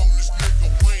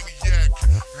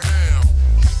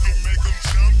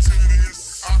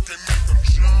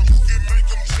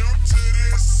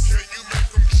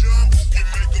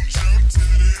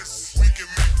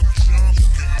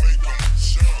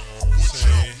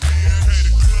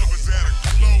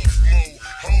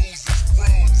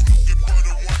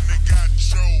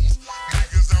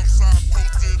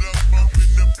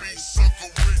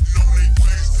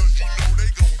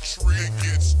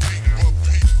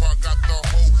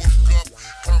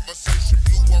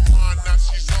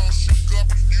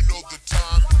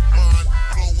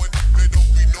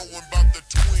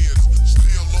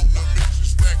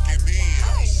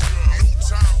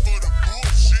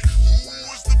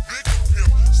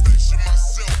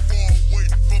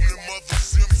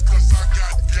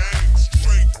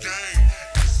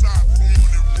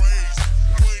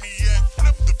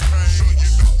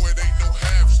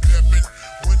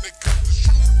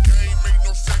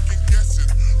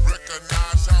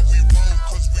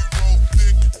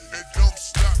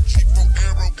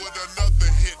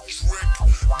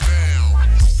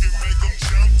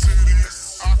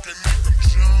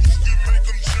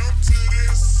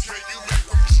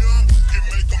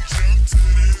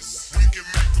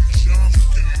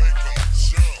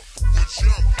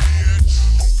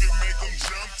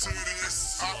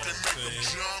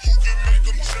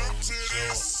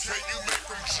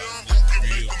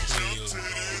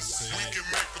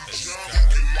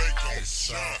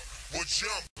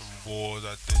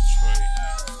out Detroit.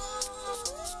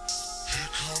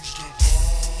 Here comes the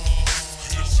ball.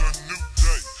 It's a new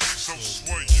day, so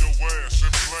sway your ass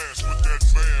and blast with that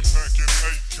man packing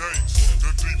AKs.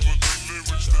 The deeper the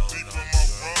lyrics, the deeper my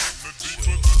rhyme, the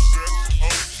deeper the set.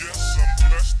 Oh yes,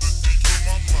 I'm blessed, the deeper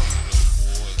my mind.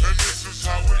 And this is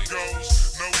how it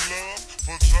goes, no love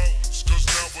for those, cause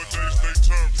nowadays they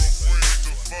turn from friends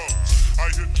to foes. I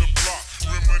hit the block,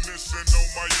 reminiscing on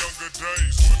my younger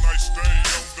days when I stayed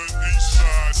on the east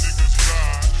side. Niggas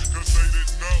died, cause they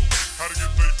didn't know how to get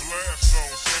their blast on.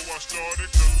 So I started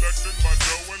collecting my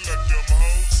dough and let them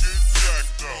hoes get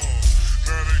jacked on.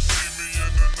 Now they see me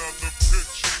in another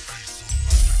picture.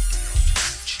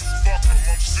 Fuck 'em,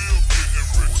 I'm still getting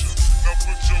richer. Now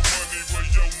put your money where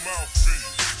your mouth is.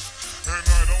 And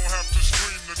I don't have to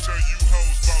scream to tell you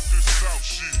hoes about this South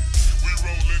shit. We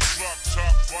rollin' drop top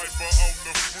Viper on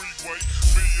the freeway.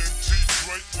 Me and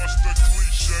T-Drake, what's the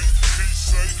cliche? He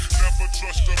say, never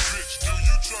trust a bitch. Do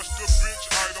you trust a bitch?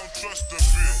 I don't trust a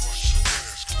bitch. Wash your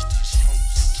ass, cause these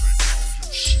hoes will take all your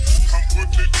shit. I'm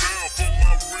putting it down for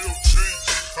my real G's.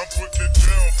 I'm putting it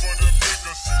down for the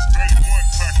niggas since day one,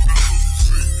 pack the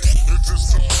Uzi. Is there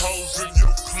some hoes in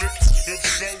your clique? If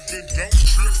so, then don't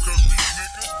trip, cause these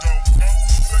niggas don't know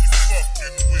who they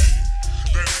fucking with.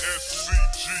 That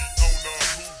SCG on a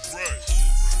hooray,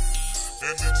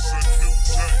 and it's a new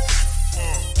day.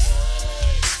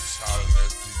 Just hollering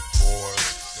at these boys,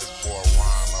 that boy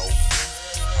Wino,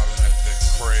 hollering at that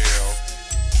Crab,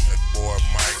 that boy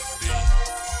Mike D,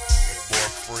 that boy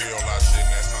Frill out there in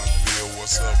that Huntsville.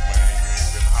 What's up, man? You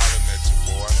ain't been hollering at your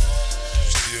boy.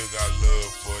 Still got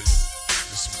love for you.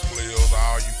 There's some players,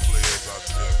 all you players out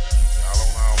there. Y'all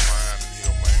don't have mine in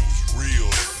here, man. It was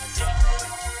real up in here, man.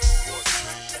 Boy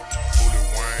King, Bully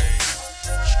Wayne,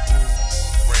 Screw,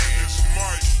 Rain, It's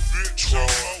Mike, bitch, Troy. I'm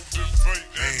motivate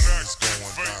Man, and it's going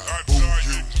activate. down. I Boo die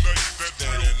you. ignite that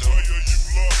Standing real up. player you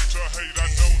love to hate. I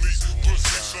don't eat going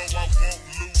pussy, down. so I won't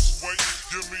lose weight.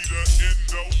 Give me the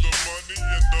endo, the money,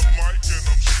 and the mic, and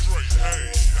I'm straight. Hey,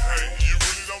 hey, you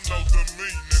really don't know the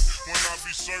meaning when I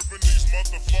be serving these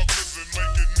motherfuckers and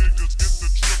making niggas get the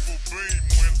triple beam.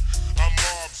 When I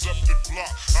mobs up the block,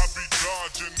 I be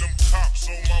dodging them cops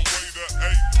on my way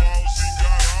to 8 balls. He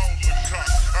got all the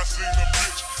cops. I seen a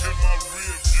bitch in my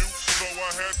rear view, so I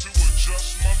had to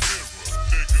adjust my mirror,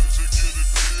 nigga, to get a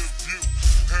clear view.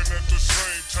 And at the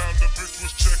same time, the bitch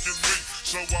was checking me,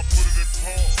 so I put it in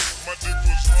pause. My dick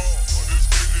was hard, it's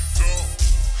getting dark.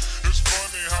 It's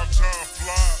funny how time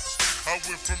flies. I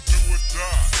went from do or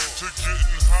die to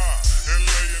getting high and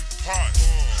laying pot.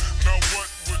 Now what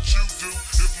would you do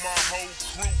if my whole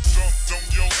crew dumped on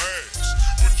your ass?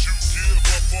 Would you give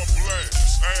up or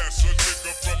blast? Ask a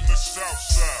nigga from the south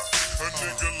side. A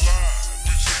nigga lied,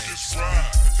 we took his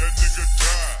ride. That nigga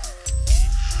died.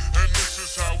 And this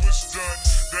is how it's done.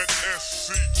 That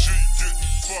SCG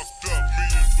getting fucked up. Me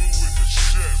and Boo in the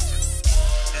Chevy.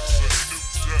 It's a new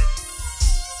day.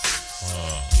 What's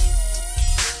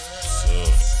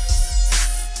up?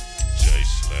 J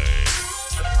Slade,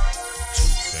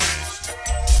 Too Fancy.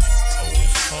 Oh,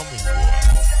 it's coming, boy.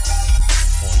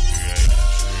 Point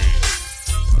 383.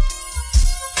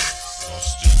 Gonna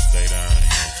just stay down, you know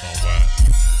what I'm talking about?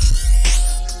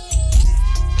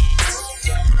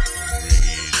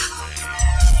 Reed, man.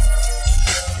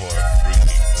 Boy,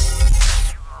 freaky.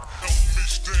 Help me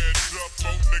stand up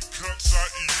on the cuts. I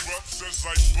erupt as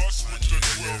I bust with the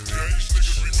 12 gauge.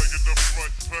 Niggas be making the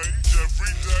front page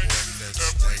every day,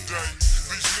 every day.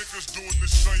 These niggas doing the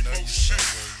same old shit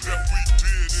that we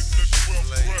did in the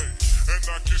 12th grade. And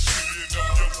I can see it on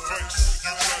your face. You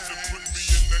tried to put me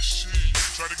in that shit,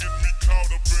 try to get me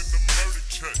caught up in the murder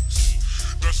case.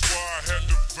 That's why I had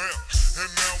to vamp. And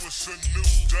now it's a new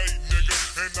day, nigga.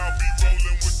 And I'll be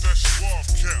rolling with that suave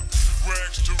camp.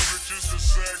 Rags to riches, the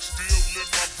sack still in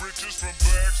my britches. From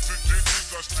bags to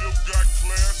ditches, I still got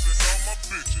class and all my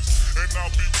bitches. And I'll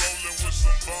be rolling with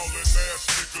some ballin' ass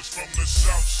niggas from the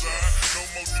south side. No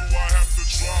more do I have to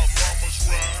drive mama's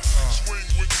ride. Swing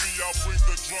with me, I'll bring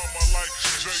the drama like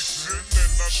Jason.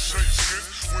 And I'm chasing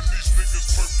when these niggas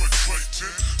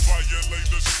perpetrating. Violate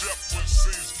the step when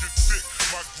scenes get thick.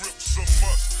 My grip's a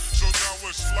must. So now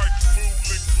it's like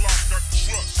fooling Glock I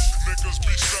trust. Niggas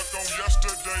be stuck on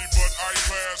yesterday, but I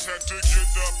pass had to get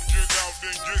up, get out,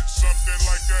 and get something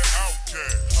like that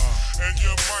Outcast. And you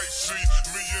might see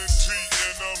me and T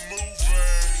in a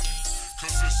movie,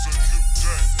 cause it's a new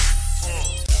day. You know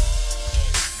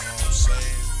what I'm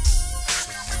saying? It's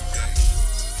a new day.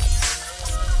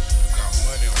 Got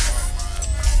money on my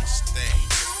mind, man. Stay.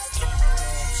 You know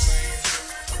what I'm saying?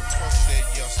 Fuck that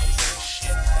yesterday shit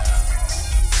now.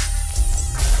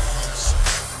 You know what I'm saying?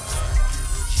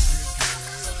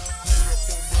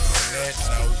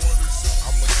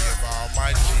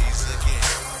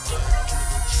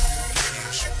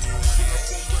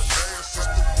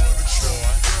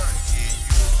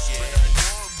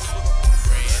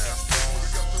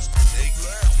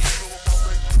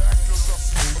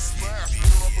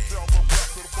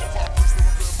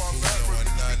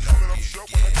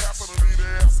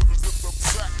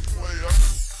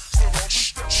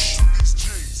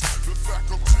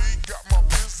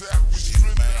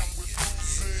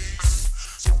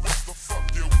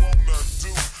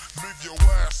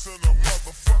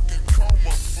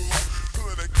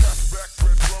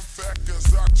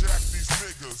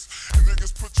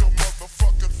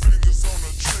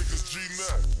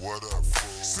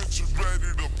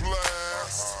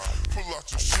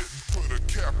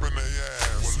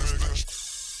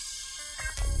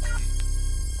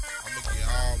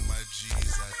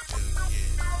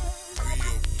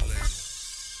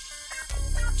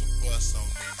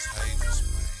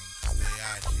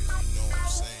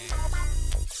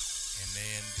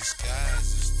 skies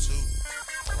is two,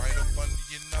 right up under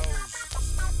your nose.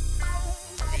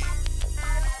 Me,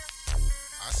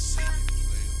 I see you,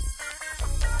 player.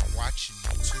 I'm watching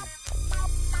you too.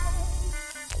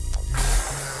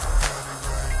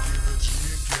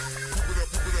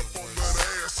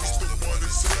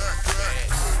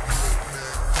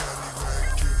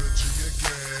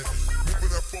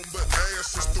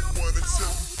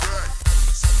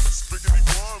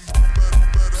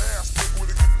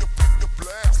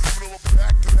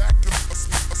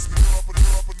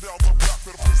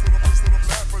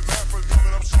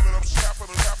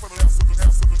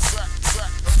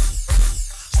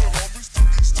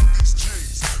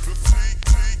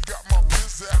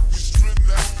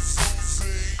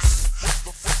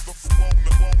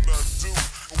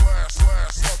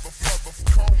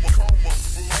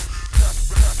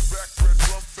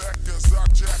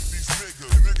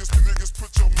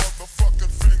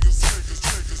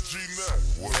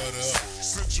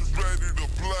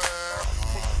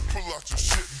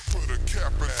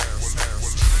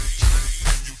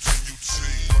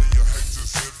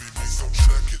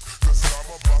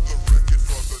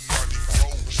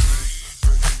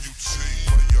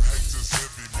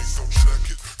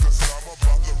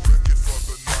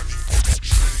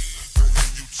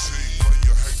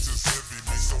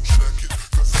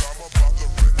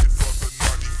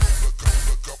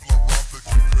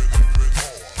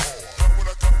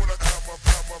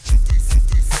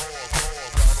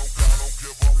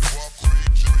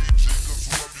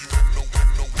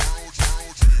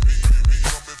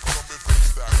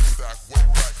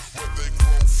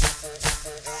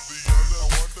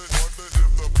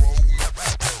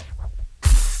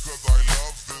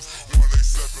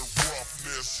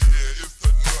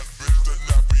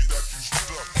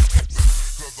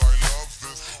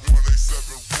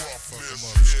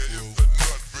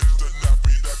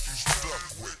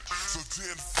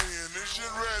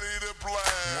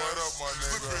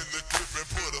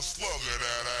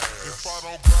 If I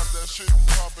don't grab that shit and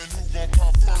pop, and who gon'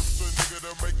 pop first? A nigga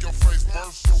that make your face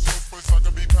burst. So worst place I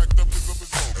can be packed up is up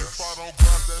his own. If I don't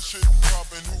grab that shit and pop,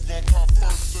 and who gon' pop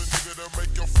first? A nigga that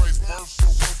make your face burst. So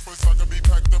worst place I can be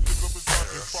packed up is up his own.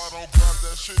 If I don't grab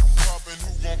that shit and pop, and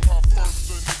who gon' pop first?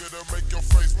 A nigga that make your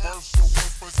face burst. So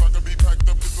worst place I can be packed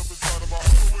up is up inside of my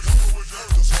hood.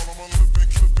 That's all I'm living,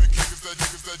 clipping, kickers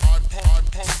that I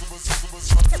pose them as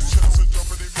shot the chest and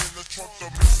jumping him in the trunk. The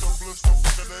Mr. Blister,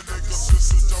 fucking that nigga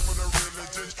sister, jumping the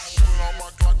religion. Shooting on my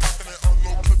Glock, knocking that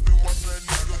unload, clipping, watching that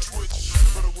nigga twitch.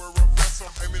 Better wear a vest,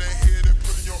 I'm aiming that head and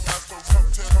putting your ass for come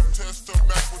test the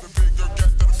match with a bigger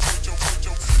gat that'll fit your.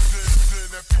 Then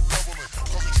that be doubling,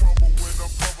 causing trouble when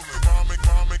I'm bubbling.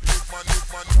 Mom and kick my nick,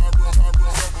 my Tyrell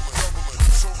doubling.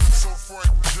 So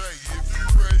Frank J, if you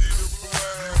ready to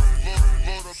blast,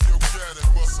 load up your gat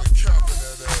and bust a cap in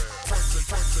that ass.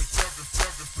 Frank J, 7,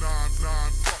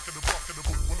 9, fucking the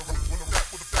boot, when I'm back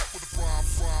with a prime.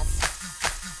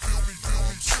 You feel me, kill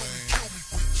me,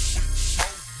 weak shit.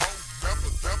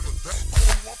 Never, that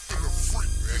corner, I'm finna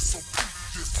freak. And so peep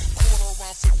this, quarter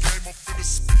rounds a game, I'm finna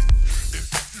speak. If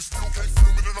you still can't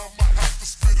feel me, then I'ma have to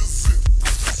spit a zip.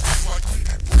 It's like me,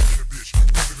 broken a bitch.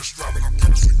 Living a strap and I'm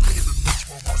purposely good at bitch.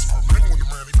 My heart's for ring when the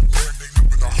man ain't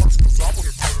up in the hearts, cause I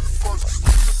would've murdered it first.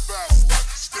 Looking the fast spot,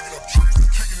 sticking up trees,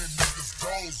 kicking in niggas'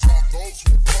 doors. All those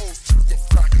who oppose to the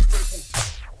fact they will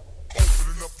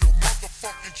opening up your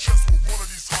motherfucking chest with one of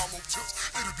these hollow tips.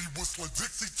 It'll be whistling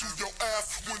Dixie to your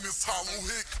ass when it's hollow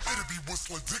hick. It'll be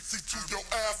whistling Dixie to your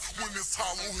ass when it's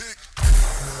hollow hick.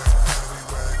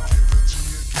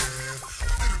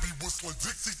 It'll be whistling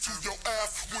Dixie to your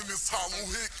ass when it's hollow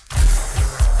hick.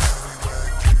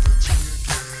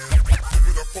 Give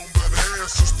it up on that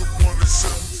ass, just the one that's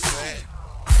 7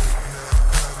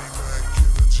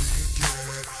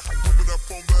 Give it up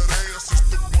on that ass,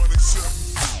 just the one that's 7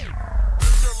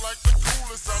 Nigga like the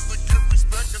coolest out to get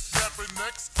respect and snapping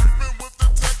necks. Creeping with the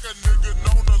tech, a nigga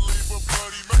known to leave a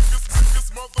bloody make this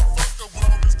motherfucker with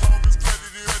all his Thomas ready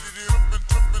to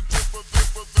trippin', tipper,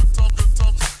 the talk.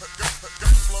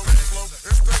 Got flow,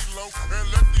 and stay low, and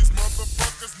let these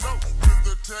motherfuckers know. When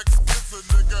the text gets a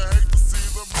nigga hate to see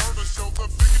the murder, show the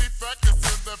figgity factors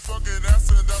in that fucking ass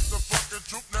and that's the fucking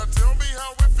truth. Now tell me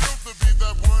how it feels to be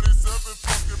that 187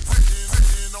 fucking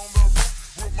sitting on the roof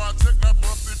with my tech not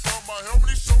busted from my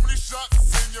helmet. So many shots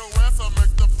in your ass, I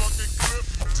make the fucking clip.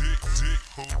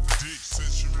 Dick,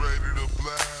 since you ready to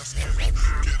blast,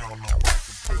 get on the mic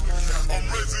and put the cap. I'm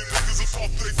raising niggas up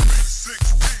off they feet, 6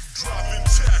 feet, driving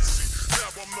taxi. Now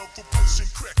I'm known for pushing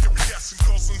crack and gas and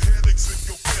causing headaches in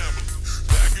your family.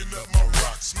 Bagging up my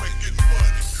rocks, making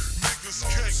money. Niggas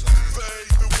can't fade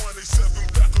the 187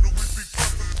 back of the week be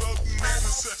pumping, thugging in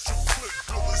the sexual clip.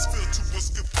 Bullets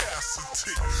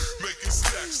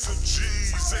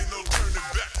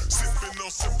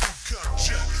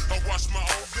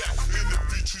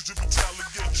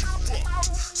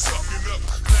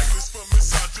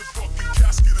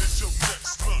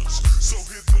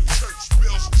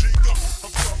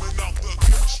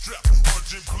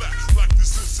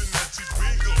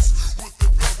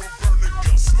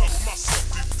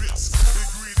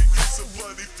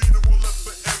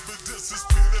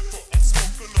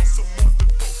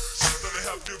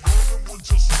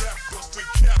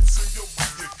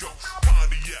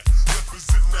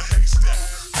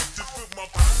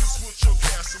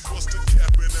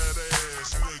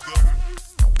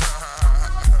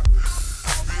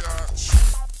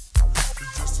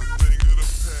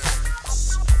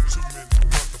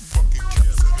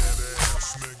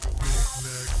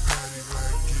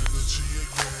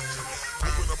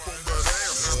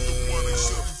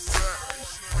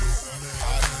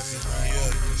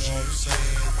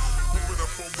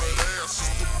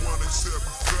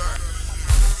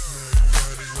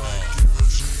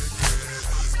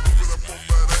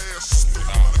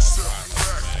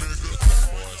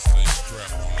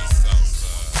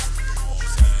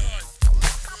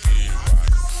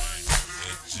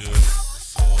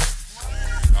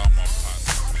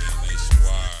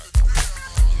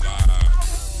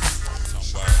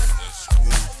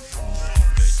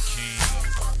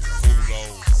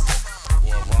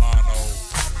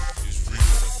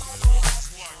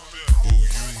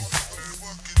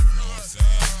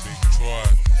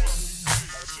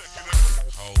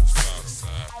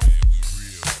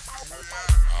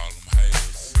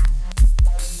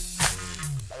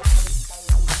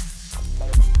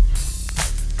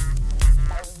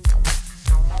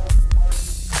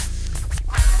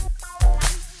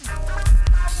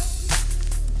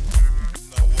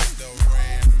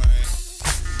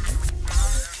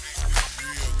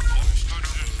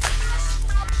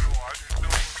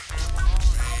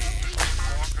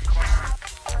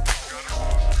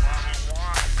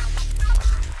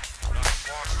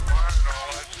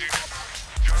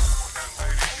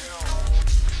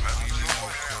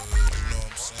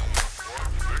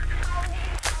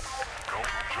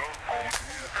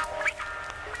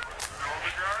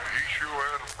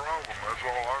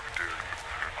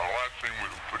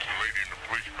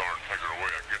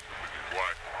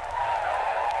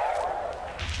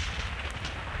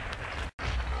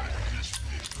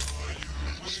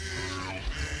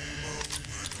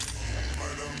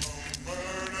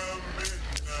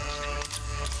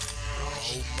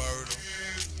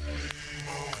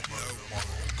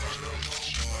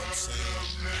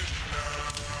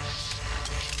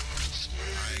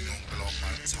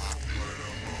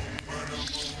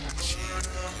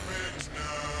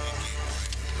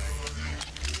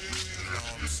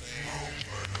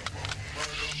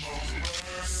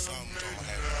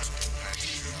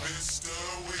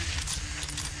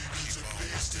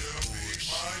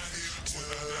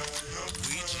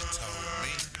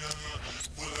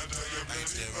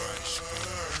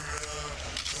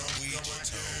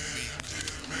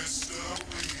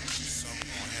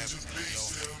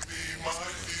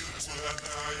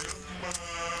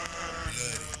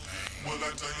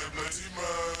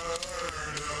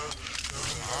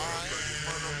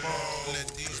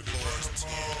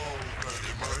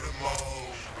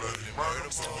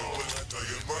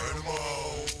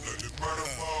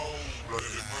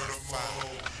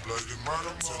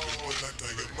like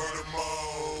they get murder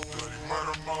mode, bloody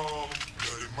murder mode,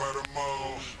 bloody murder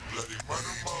mode, bloody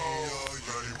murder mode,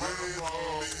 bloody murder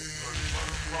mode, bloody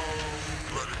murder mode,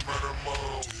 bloody murder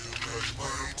mode, bloody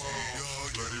murder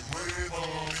mode,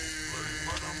 bloody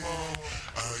murder mode,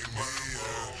 bloody murder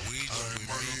mode, we just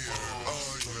murder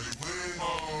mode, bloody murder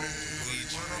mode, we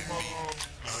just murder mode,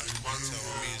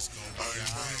 it's gonna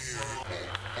be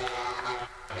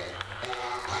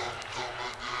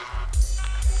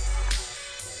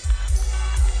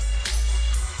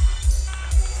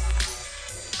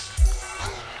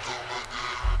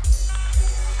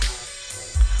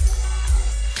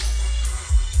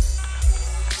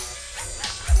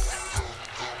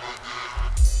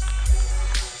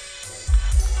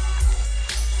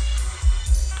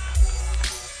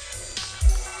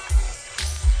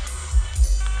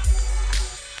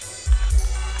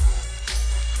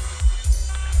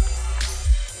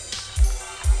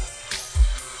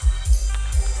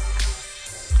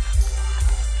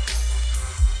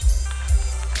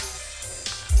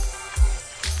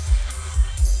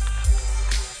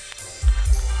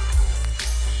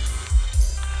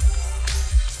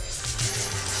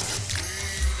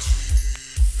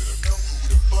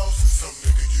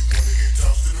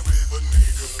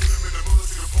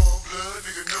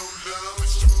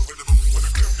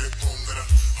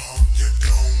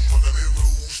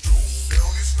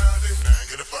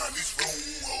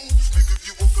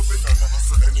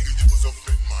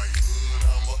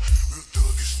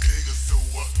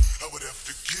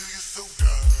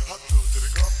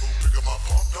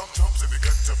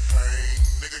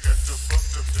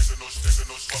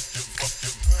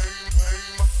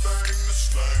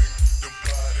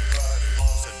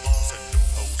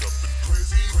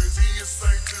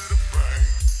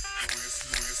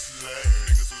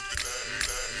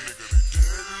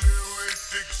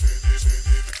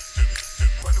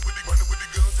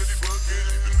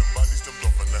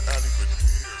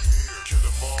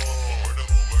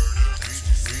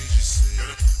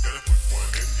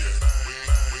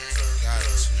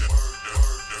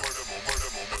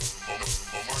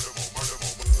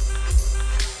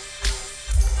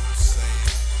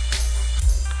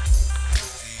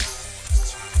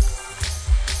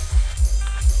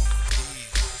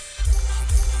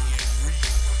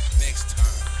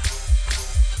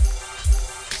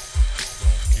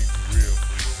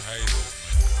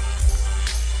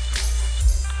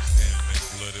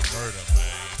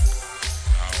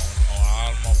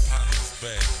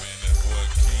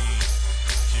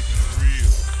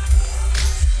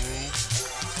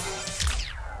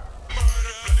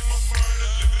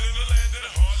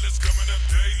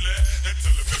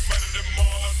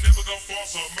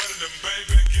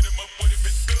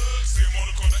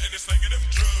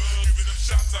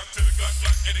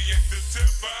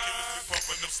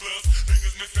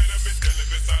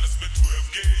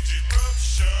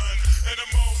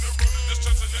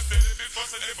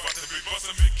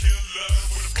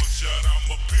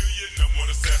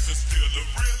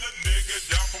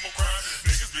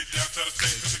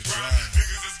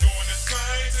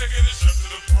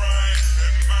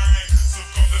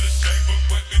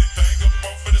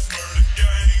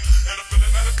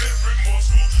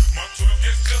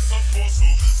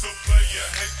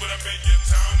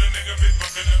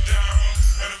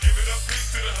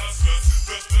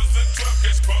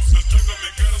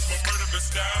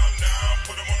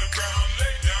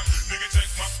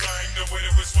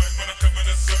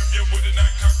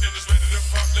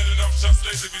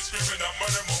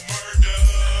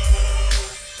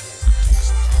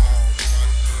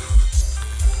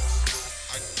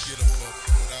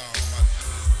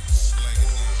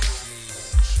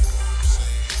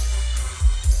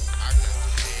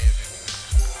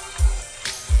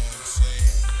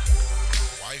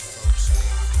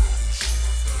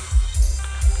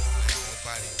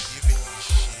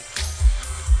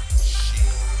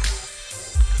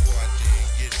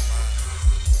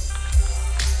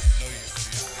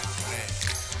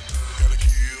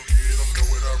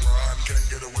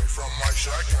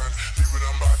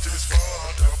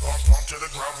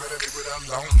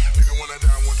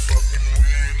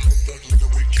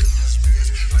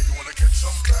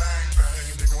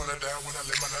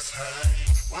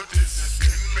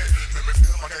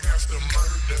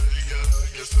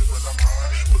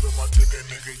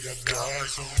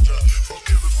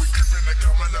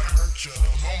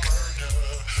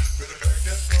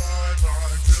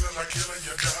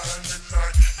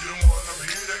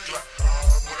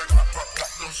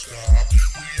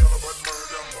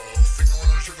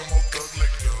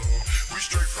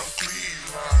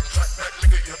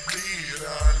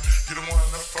You don't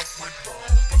wanna fuck with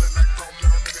bone, pulling that chrome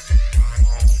down, nigga, deep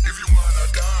down. If you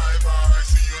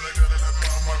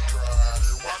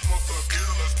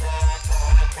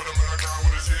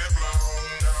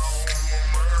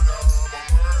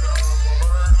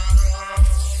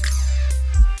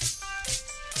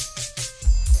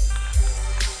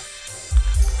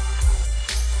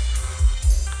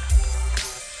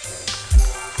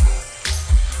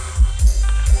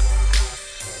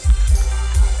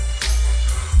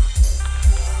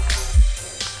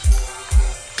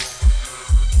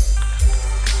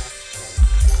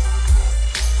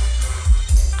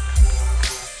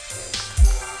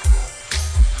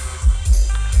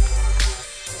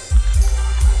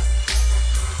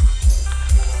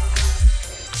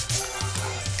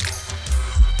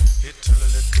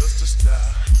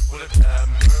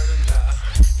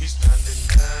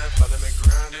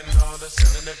grinding all the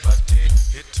sending it body.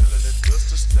 Hit till it just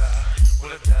to stop.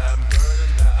 Will it die murder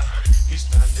now? He's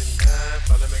standing there,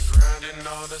 follow me grinding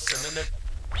all the sending it.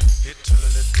 Hit till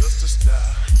it just to stop.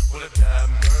 Will it die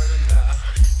murder now?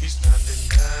 He's standing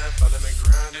there, follow me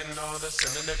grinding all the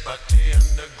sending it body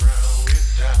underground. We're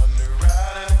down the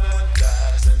ride and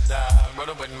dies and die.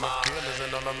 Running with my killers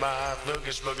and all of my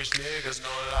sluggish niggas.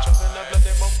 Chopping up let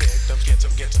them more victims,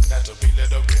 get them, that'll be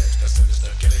little rich. The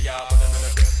sinister killer, y'all put them in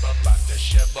the grip about the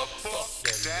shit, but fuck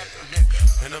that nigga.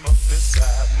 And I'm up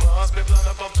inside, must be blown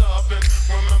up, I'm topping.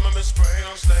 Remember me sprayed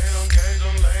on, slayed on, gauge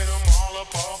on, laid them all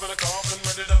up off in a coffin,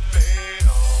 ready to fade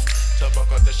on. So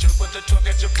buck up the shit with the truck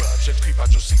at your eruption. Creep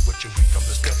out your seat with your weak, come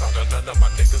to step out, and none of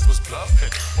my niggas was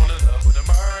bluffing. Wanna love with a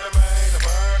murder, man, the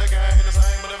murder gang, the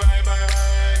same with a bang, bang,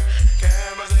 bang.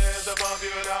 Cameras is above you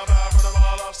and I'll buy from them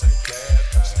all off, say clap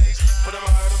bangs. Put them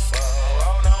hard and fall,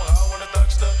 oh no, I wanna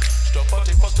touch the stop, but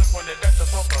they posted when they at the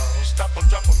popo. Stop them,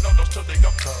 drop them, no, those till they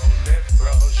go cold. Neck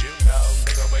froze, you know,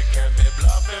 nigga, we can't be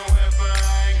bluffing with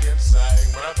bang insane.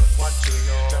 When I put one to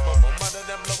your temple, my mother,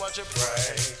 then blow out your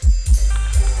brain.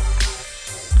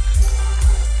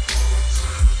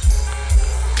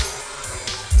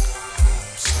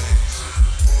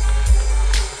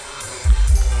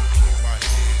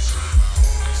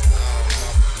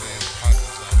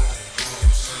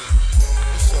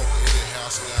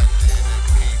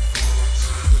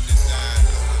 On the down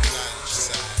low,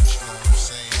 yeah,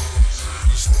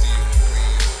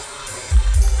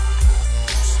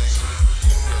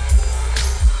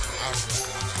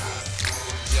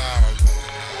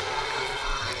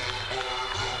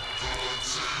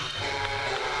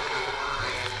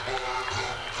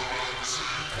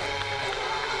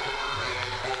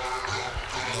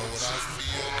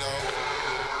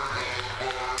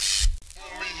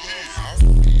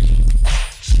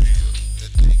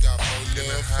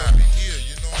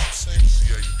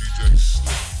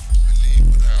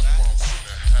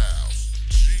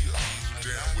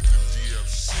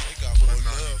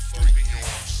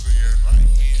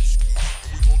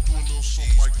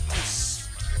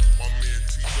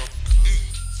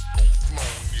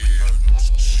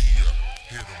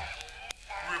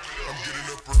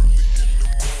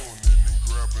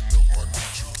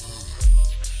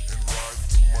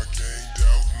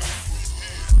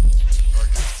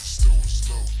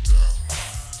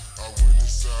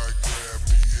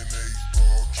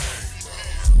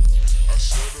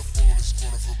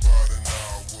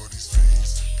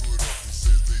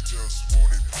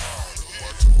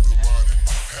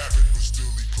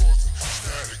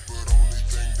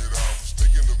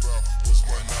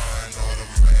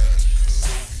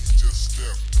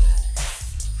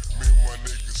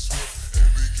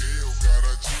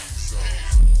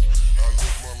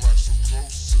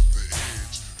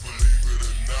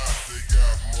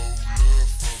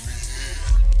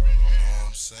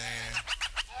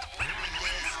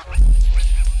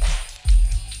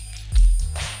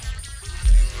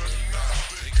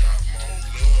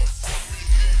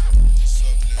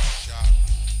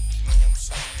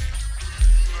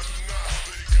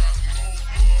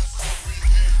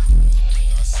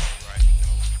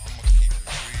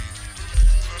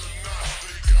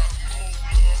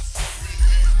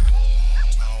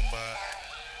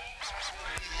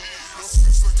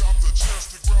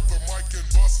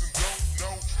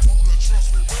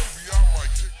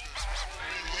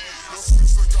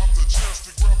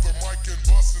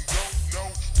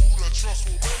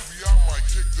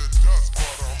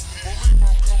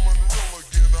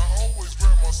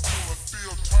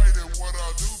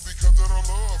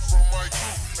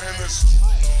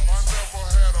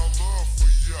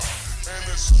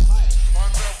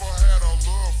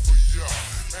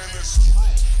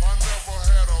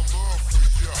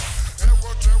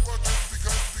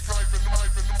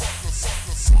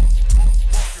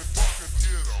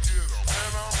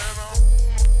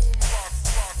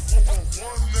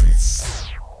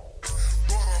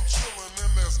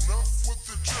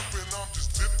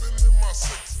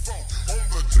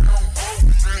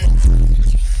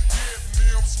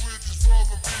 them switches for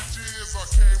them.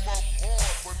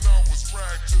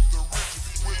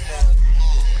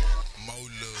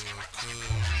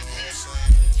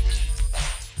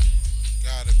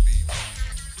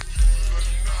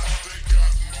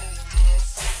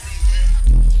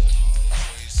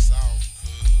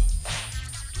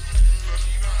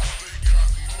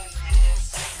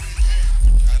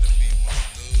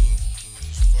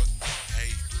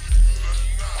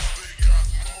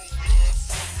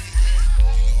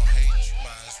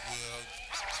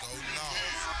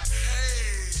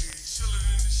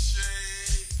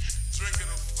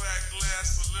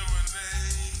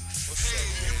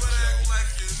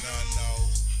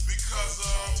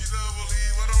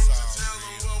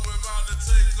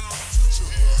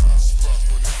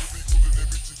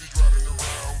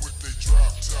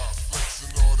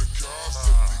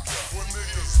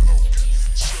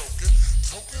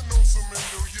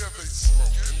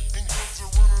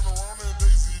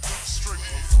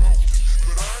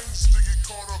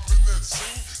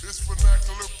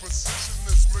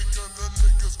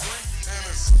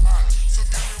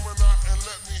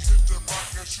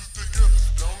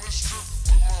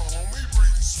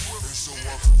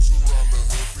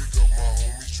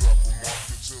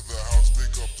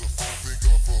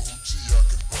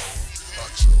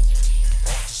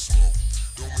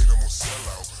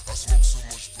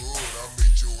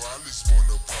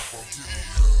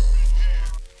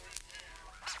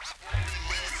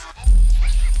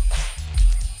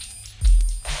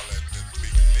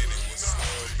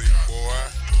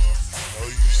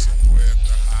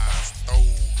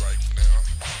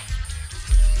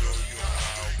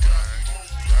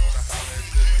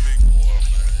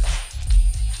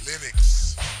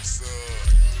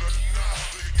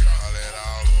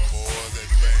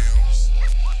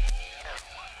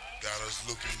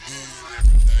 good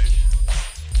every day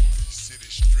on these city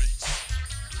streets.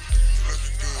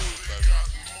 Living good, baby.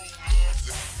 Living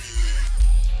good.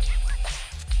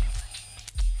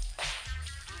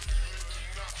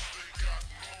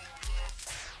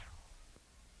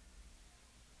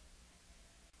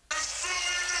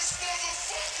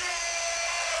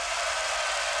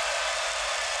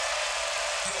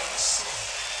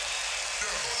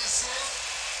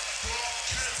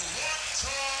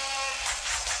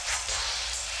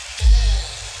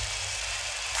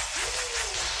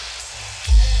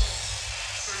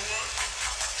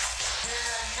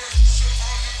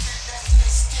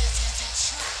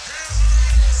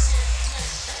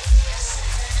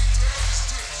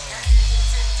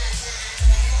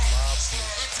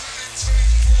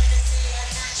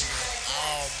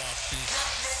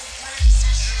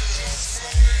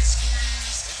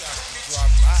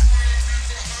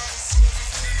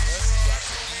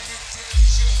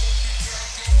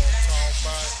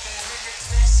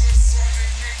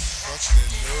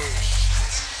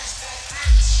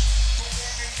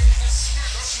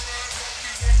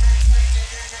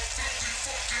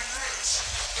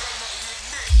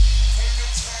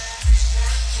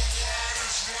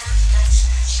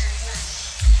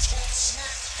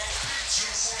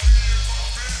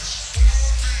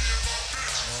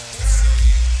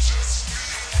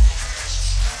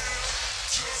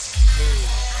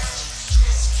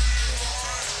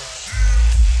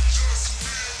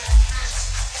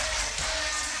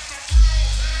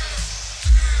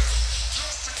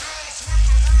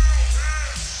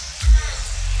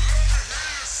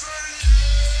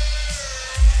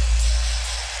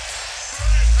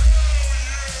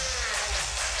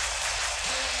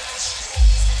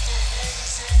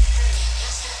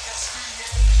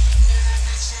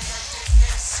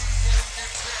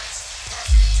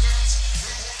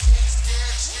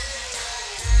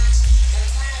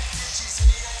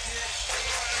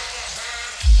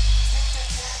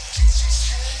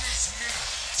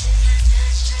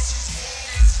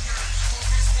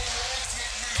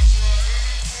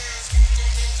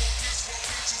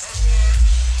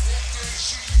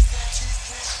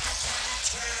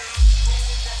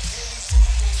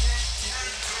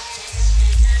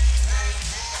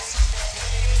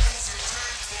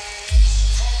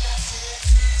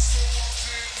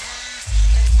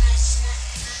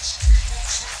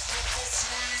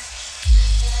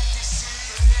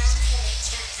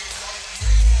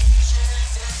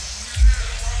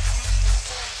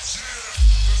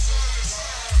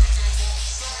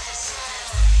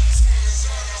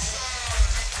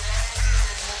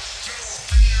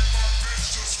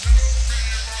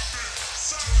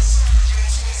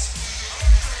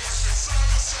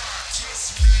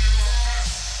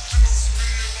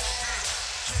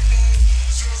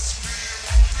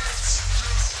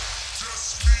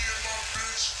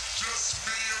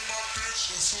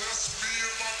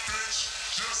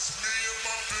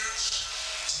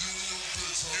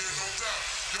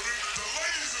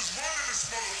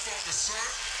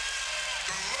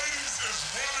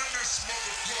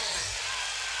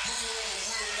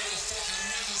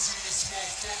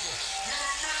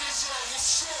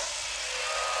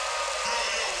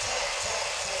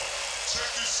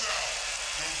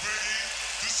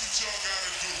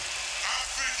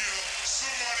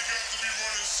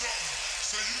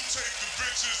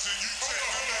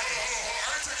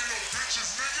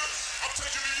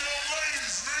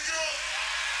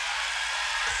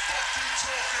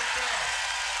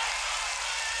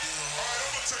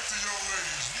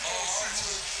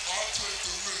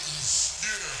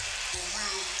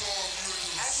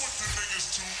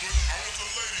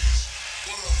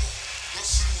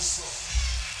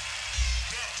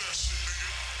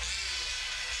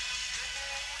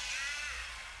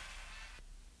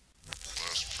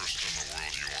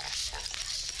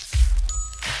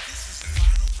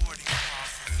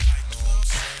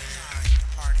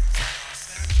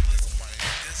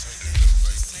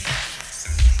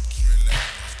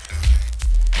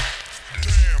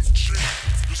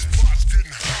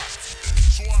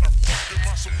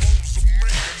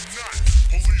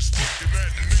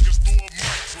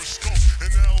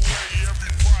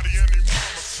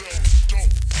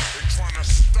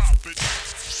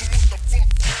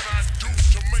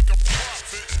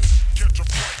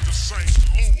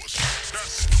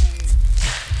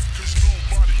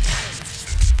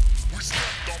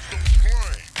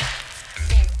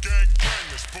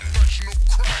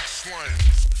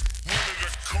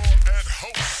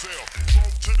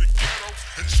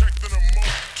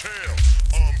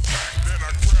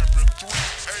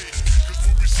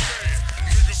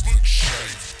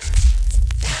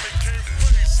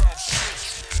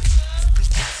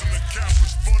 cap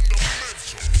is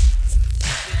fundamental.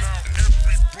 Keeping out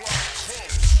every block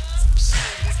close.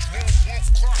 Seeing which one will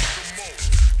clock the most.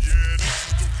 Yeah, this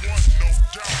is the one, no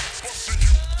doubt. Bustin'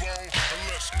 you, bone, and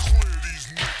let's clear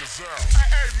these niggas out.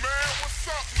 Hey, man,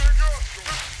 what's up, nigga?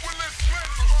 Let's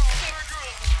nigga.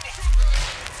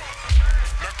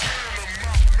 Now clearing them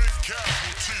out, make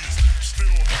casualties.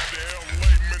 Still had the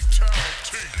LA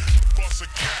mentality. Bust a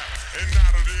cap and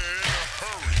out of there in a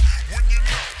hurry. When you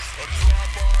know, a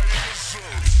drive-by in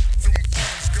Missouri. Them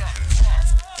fools got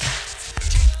popped.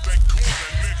 Took that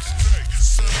corner next day,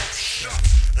 set up shop.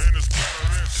 And it's better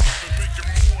than something, making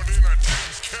more than I did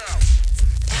in Cali.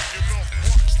 Breaking up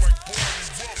rocks like Barney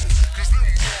Rubble. Cause them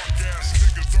mark-ass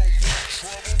niggas don't want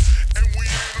trouble. And we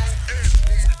ain't on edge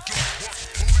when we do work.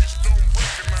 Police don't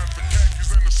recognize the khakis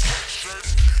and the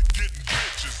sweatshirts. Getting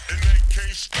bitches and they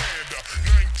can't stand up.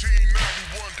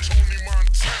 1991 Tony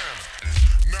Montana.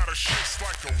 Now the shit's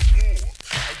like a war,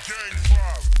 a gang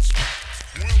violence.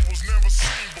 Will was never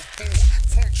seen before.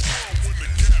 Punks run when the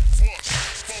gap bust.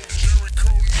 Four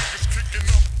Jericho niggas kicking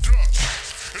up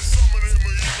dust. And some of them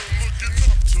are even looking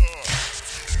up to us.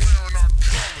 Wearing our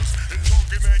colors and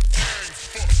talking that gang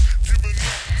fuck. Giving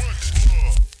up much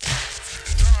love.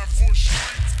 Time for a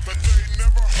street that they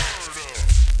never heard of.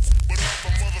 But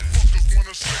other motherfuckers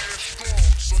wanna stand strong.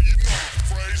 So you know the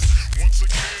phrase, once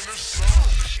again it's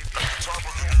on. At the top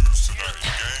of the news tonight,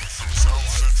 gangs from South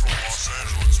Central Los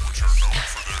Angeles, which are known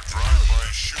for their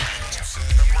drive-by shootings,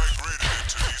 have migrated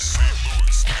into East St.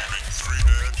 Louis, leaving 3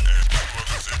 dead and 2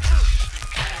 others injured.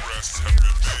 No arrests have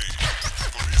been made.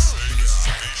 Police say this is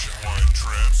a nationwide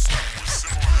trend, with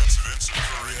similar incidents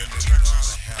occurring in Texas,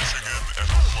 Michigan, and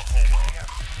Oklahoma.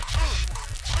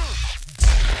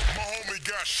 My homie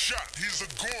got shot, he's a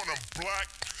goner,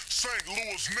 black. St.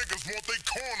 Louis niggas want they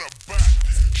corner back.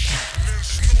 Shooting in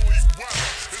snowy weather,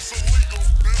 it's illegal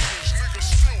business. Niggas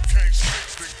still can't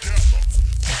stick together.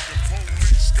 Fucking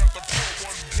police got the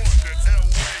 411 that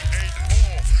LA ain't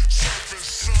all. Surfing,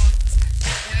 son,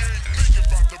 but we ain't thinking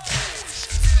about the boys.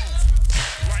 Few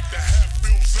like to have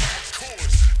Bills and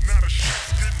McCoys. Now the shit's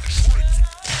getting tricky.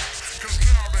 Cause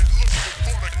now they looking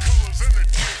for the colors and the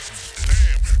dickies.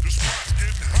 Damn, the spot's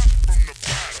getting hot from the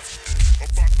battle.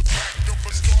 About to back up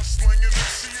and start slinging in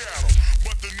Seattle.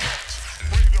 But the nuts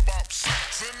wait about 6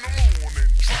 in the morning.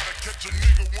 Try to catch a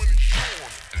nigga when he's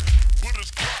yawning. Put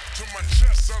his clock to my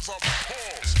chest as I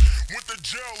pause. Went to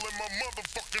jail in my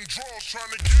motherfucking drawers trying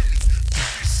to give me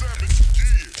 57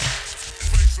 years.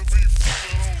 Face will be full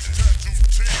of those tattoo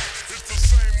tears. It's the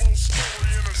same old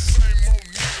story and the same old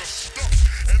nigga stuck.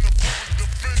 And the public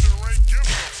defender ain't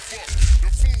giving a fuck. The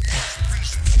fool must be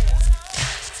smart.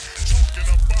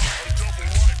 Talking about a double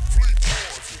life plea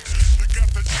bargain. You got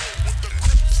to deal with the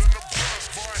Crips and the Bloods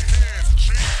by hand,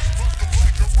 G. Plus the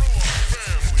Black Gorilla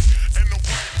family. And the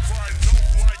white pride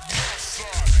don't like my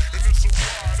side. And it's a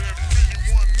ride if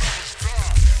anyone knows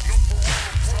die. No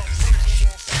parole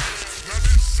probation. Now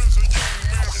this is a young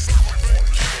man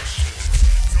celebration.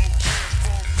 No chance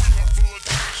for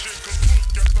rehabilitation. Cause look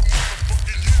at the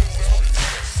motherfucking years out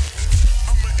there.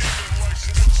 I'ma end it like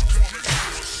switch to the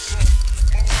or something.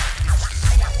 My life is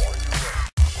for you.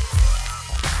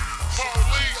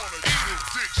 Police on a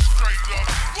dick straight up.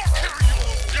 Look here, you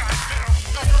little goddamn.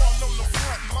 I'm all on the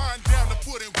front line down to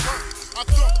put in work. I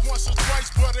thought once or twice,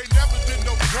 but they never did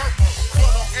no dirt.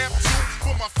 But I'm amped to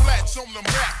put my flats on the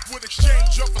map with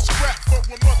exchange of a scrap for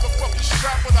a motherfucking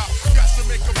strap. But I got to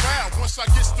make a vow once I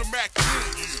get the Mac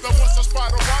in. Now once I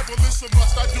spot a rival, it's a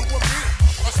must I do a bit.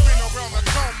 I spin around the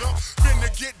corner, finna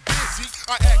get busy.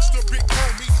 I asked the big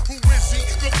homie, who is he?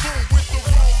 The fool with the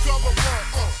wrong color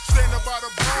on. Standing by the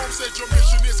broom, said your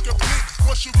mission is complete.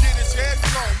 Once you get his head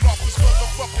blown off his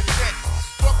motherfucking neck.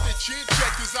 Fuck the chin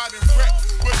checkers out in wreck,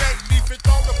 but ain't even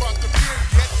thought about the beer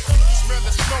yet. You can smell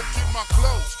the smoke in my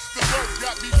clothes. The road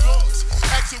got me buzzed.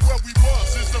 Asking where we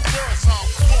was is the buzz home.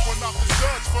 Pouring off the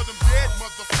suds for them dead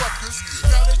motherfuckers.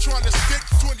 Now they trying to stick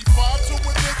 25 to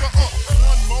a nigga.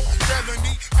 One more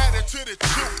felony added to the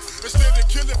two. Instead of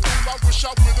killing fool, I wish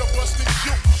I would've busted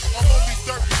you. I'm only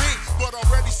 13, but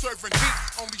already serving heat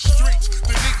on these streets.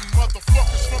 Deleting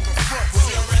motherfuckers from the front. With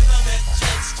the rhythm it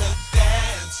takes to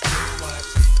dance to what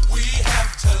we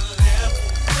have to live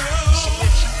through. So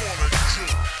what you wanna do?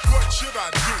 What should I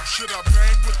do? Should I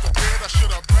bang with the red or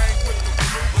should I bang with the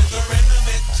blue? With the rhythm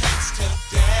it takes to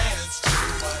dance to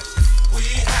what we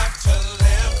have to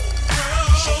live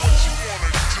through. So what you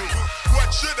wanna do? What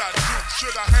should I do?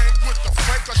 Should I hang with the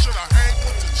fake or should I hang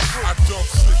with the truth? I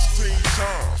dumped 16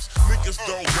 times. Niggas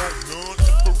don't want none.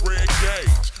 If a red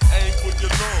gauge, aim for your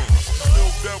lungs.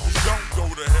 Little devils don't go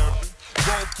to heaven.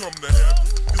 Won't come to heaven.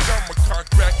 Cause I'ma cock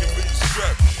back and leave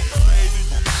 7. Laid in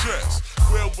your chest.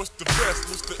 what's the best,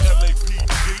 Mr. LAPD?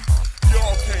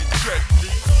 Y'all can't check me.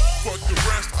 Fuck the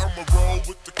rest, I'ma roll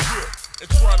with the clip and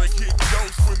try to hit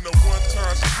ghosts with no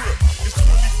one-time script. It's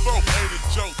 24, ain't a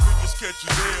joke, niggas catching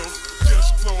L's.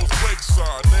 Just closed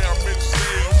Lakeside, now I'm in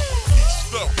sales. Heat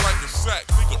stuff like a sack,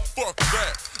 nigga, fuck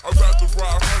that. I'd rather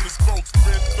ride hundreds folks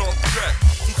bent off that.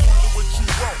 So call it what you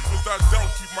want, cause I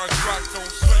don't keep my Glock on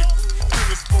safety. Then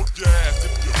I smoke your ass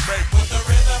if you make it. With the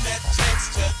rhythm it takes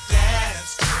to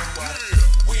dance to what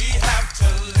we have to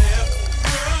live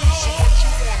through. So what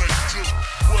you wanna do?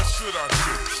 What should I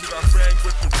do? Should I bang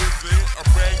with the wizard? I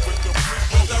bang with the blizzard?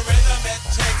 With the rhythm it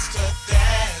takes to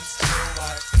dance to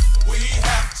what we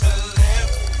have to live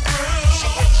through. So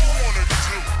what you wanna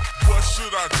do? What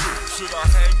should I do? Should I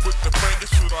hang with the banger?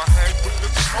 Should I hang with the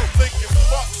I'm truth? thinking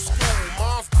fuck school,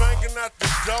 mom's banging at the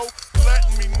door,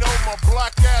 letting me know my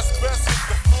black ass best is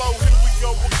the flow. Here we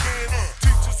go again.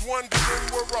 Teachers wondering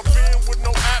where I've been with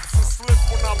no absence slip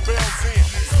when I bails in.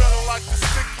 Smelling like the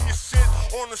stickiest shit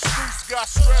on the streets. Got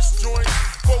stress joints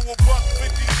for $1.50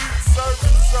 each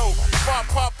serving. So pop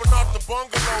popping out the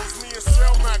bungalows, me and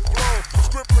Selmac blow,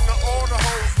 scripting to all the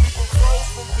hoes, leaving pros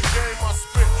from the game I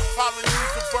spit. Holla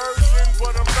use the version,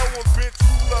 but I'm no one bitch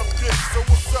who love dick. So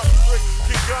what's up, Rick?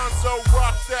 Kid Gonzo,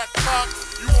 rock that clock.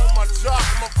 You on my jock,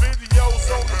 my videos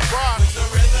on the box. With the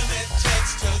rhythm it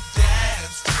takes to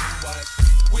dance to what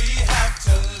we have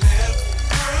to live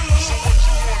through. So what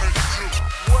you wanna do?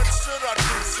 What should I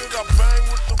do? Should I bang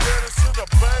with the red or should I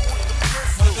bang with the With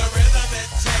pistol? the rhythm it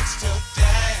takes to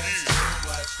dance to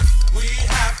what we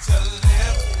have to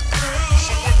live through.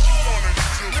 So what you wanna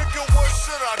do? Nigga, what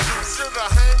should I do? Should I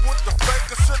hang with the fake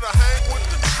or should I hang with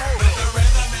the With truth? the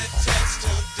rhythm it takes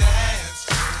to dance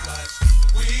to what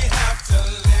we have to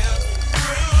live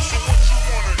through. So what you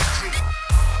wanna do?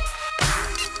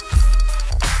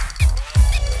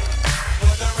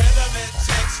 With the rhythm it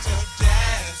takes to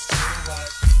dance to what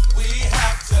we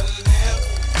have to live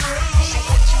through. So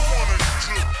what you wanna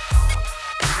do?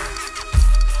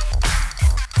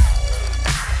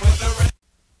 With the rhythm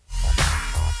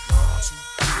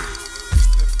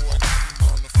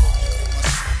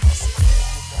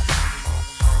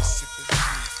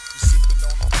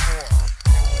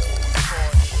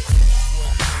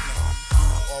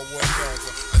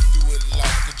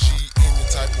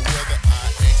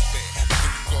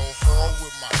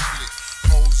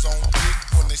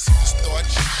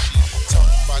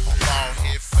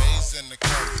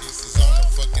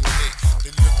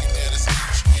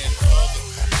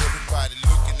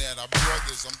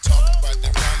I'm talking about the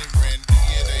Ronnie Randy,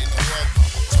 it ain't no other.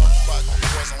 Talking about the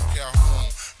boys on Calhoun,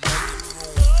 making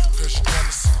room, cause you're gonna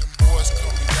see them boys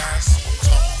coming down soon.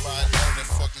 Talking about on that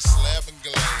fucking slab and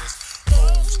glass.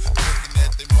 Hoes looking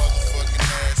at their motherfucking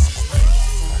asses. Making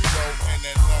food go in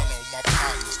that none on my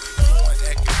partners. Going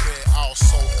acting bad,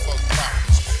 also fuck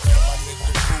poppers. And my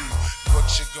nigga Boo, what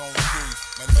you gonna do?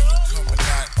 My nigga coming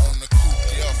out on the coupe,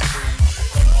 yeah, fool.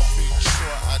 And my big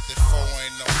truck out there four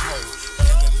ain't no hoe.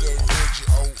 And the little rigid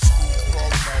old school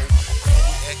promo. And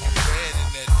we acting bad in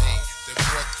that thing. That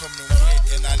boy coming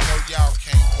with, and I know y'all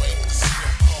can't wait to see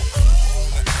him come through on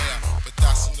the air. But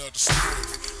that's another story.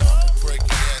 I'ma break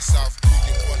your ass off, give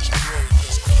you a bunch of glory,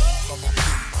 cause I'm coming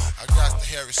through. I got to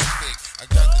have respect. I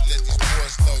got to let these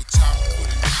boys know time to put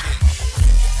in check.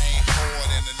 Nigga ain't hard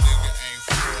and a nigga ain't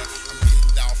fraud. I'm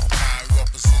getting down for mine,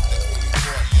 represent that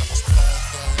boulevard. Yellow stone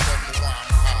throwing up while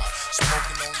I'm high.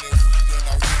 Smoking on that weed and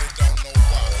I really don't know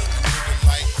why. A nigga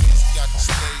like this got to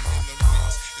stay in the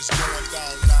mix. It's going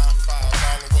down 9-5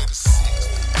 all the way to 6.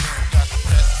 Man, got to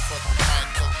pass the fucking mic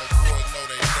cause my boys know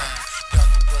they down. Got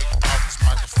to break off this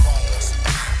microphone once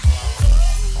again, clown.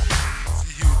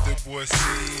 See what that boy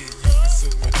said, you can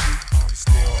suck my dick, you can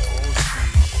stay on home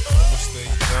speed. I'ma stay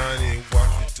down and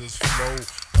watch it just flow.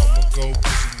 I'ma go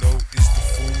cause you know it's the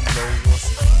food low. Once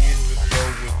again, let's go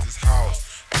with this house.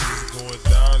 Cause it's going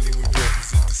down and we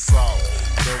represent the South.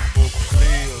 Number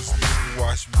players, nigga,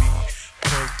 watch me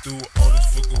come through on this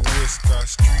fucking Woodstock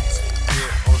streets.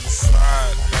 Yeah, on the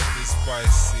side, like this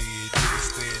Spice said. Nigga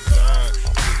stand down,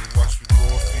 nigga watch me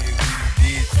going for you. We done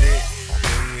did that.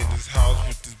 Then we in this house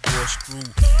with this boy Screw.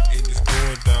 And it's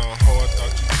going down hard,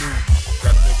 thought you knew.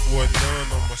 Got that boy None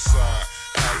on my side.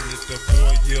 I let that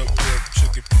boy up,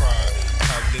 chicken pride.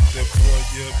 I let that boy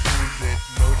up,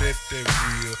 know that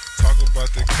real. Talking about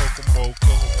that Kokomo,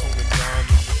 cause I'm coming down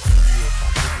in the grill.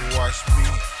 Nigga watch me,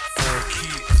 for a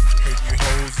kid. Heard you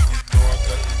hoes and you know I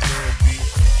got the damn beat.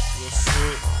 What's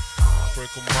up?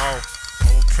 Break 'em off.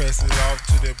 I'ma press it off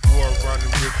to that boy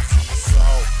running rivers in the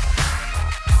South.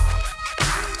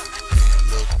 Man,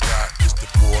 look out, it's the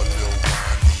boy Lil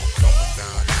Wayne coming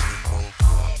down in the room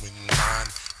in line.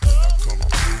 When I come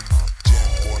through, Jam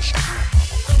Boy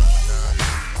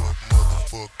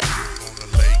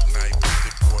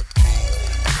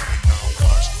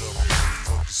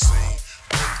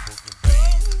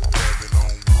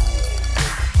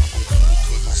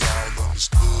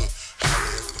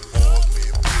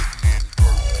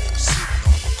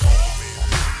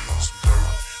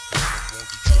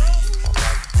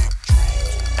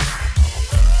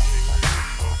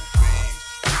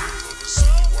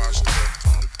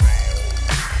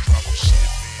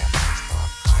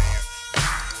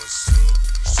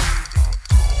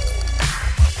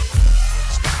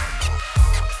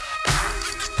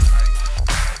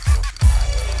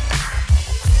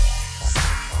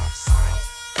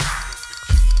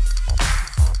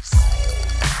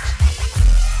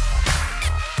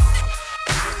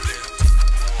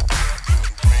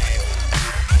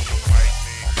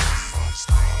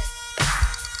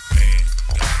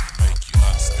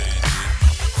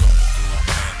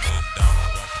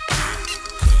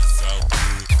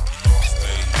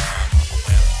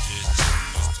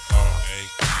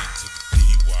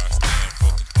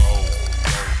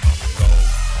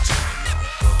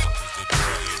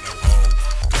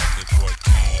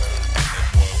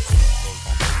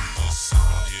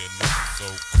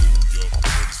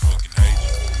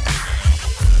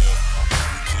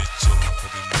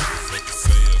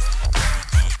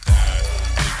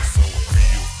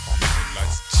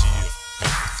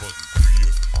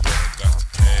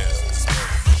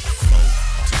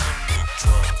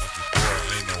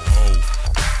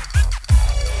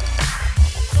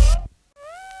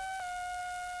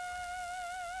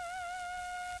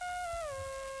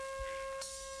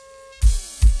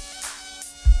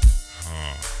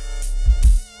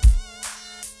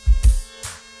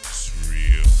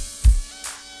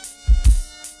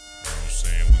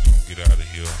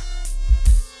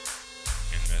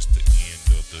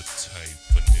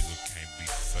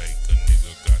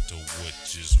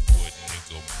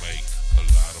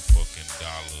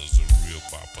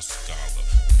a scholar.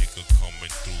 Nigga coming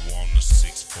through on the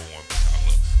 6'4"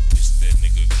 Impala. It's that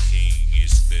nigga King,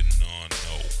 it's that no.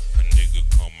 A nigga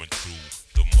coming through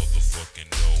the motherfucking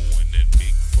door. And that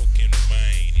big fucking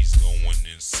man, he's going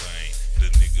insane. The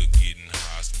nigga getting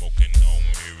high, smoking on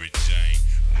Mary Jane.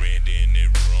 Randy and that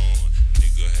run,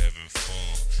 nigga having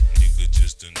fun. Nigga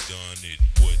just done it,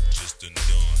 what just done?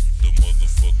 The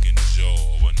motherfucking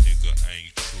job, a nigga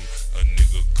ain't true. A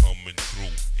nigga coming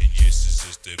through, and yes, it's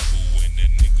just that boo. And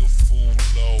that nigga fool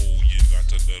low, you got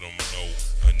to let him know.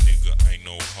 A nigga ain't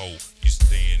no hoe, you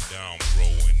staying down, bro.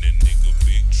 And that nigga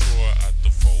Big Troy out the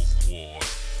 4th Ward,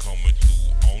 coming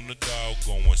through on the dial,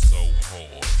 going so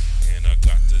hard. And I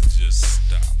got to just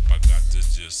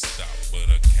stop, but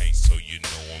I can't, so you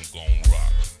know I'm gon'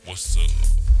 rock. What's up?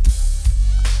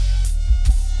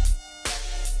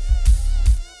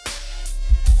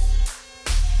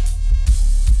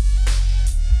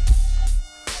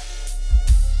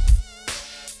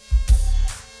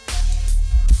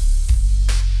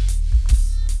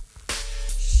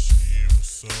 Shit,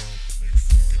 what's up? Nigga,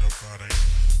 finna get up out of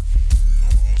here.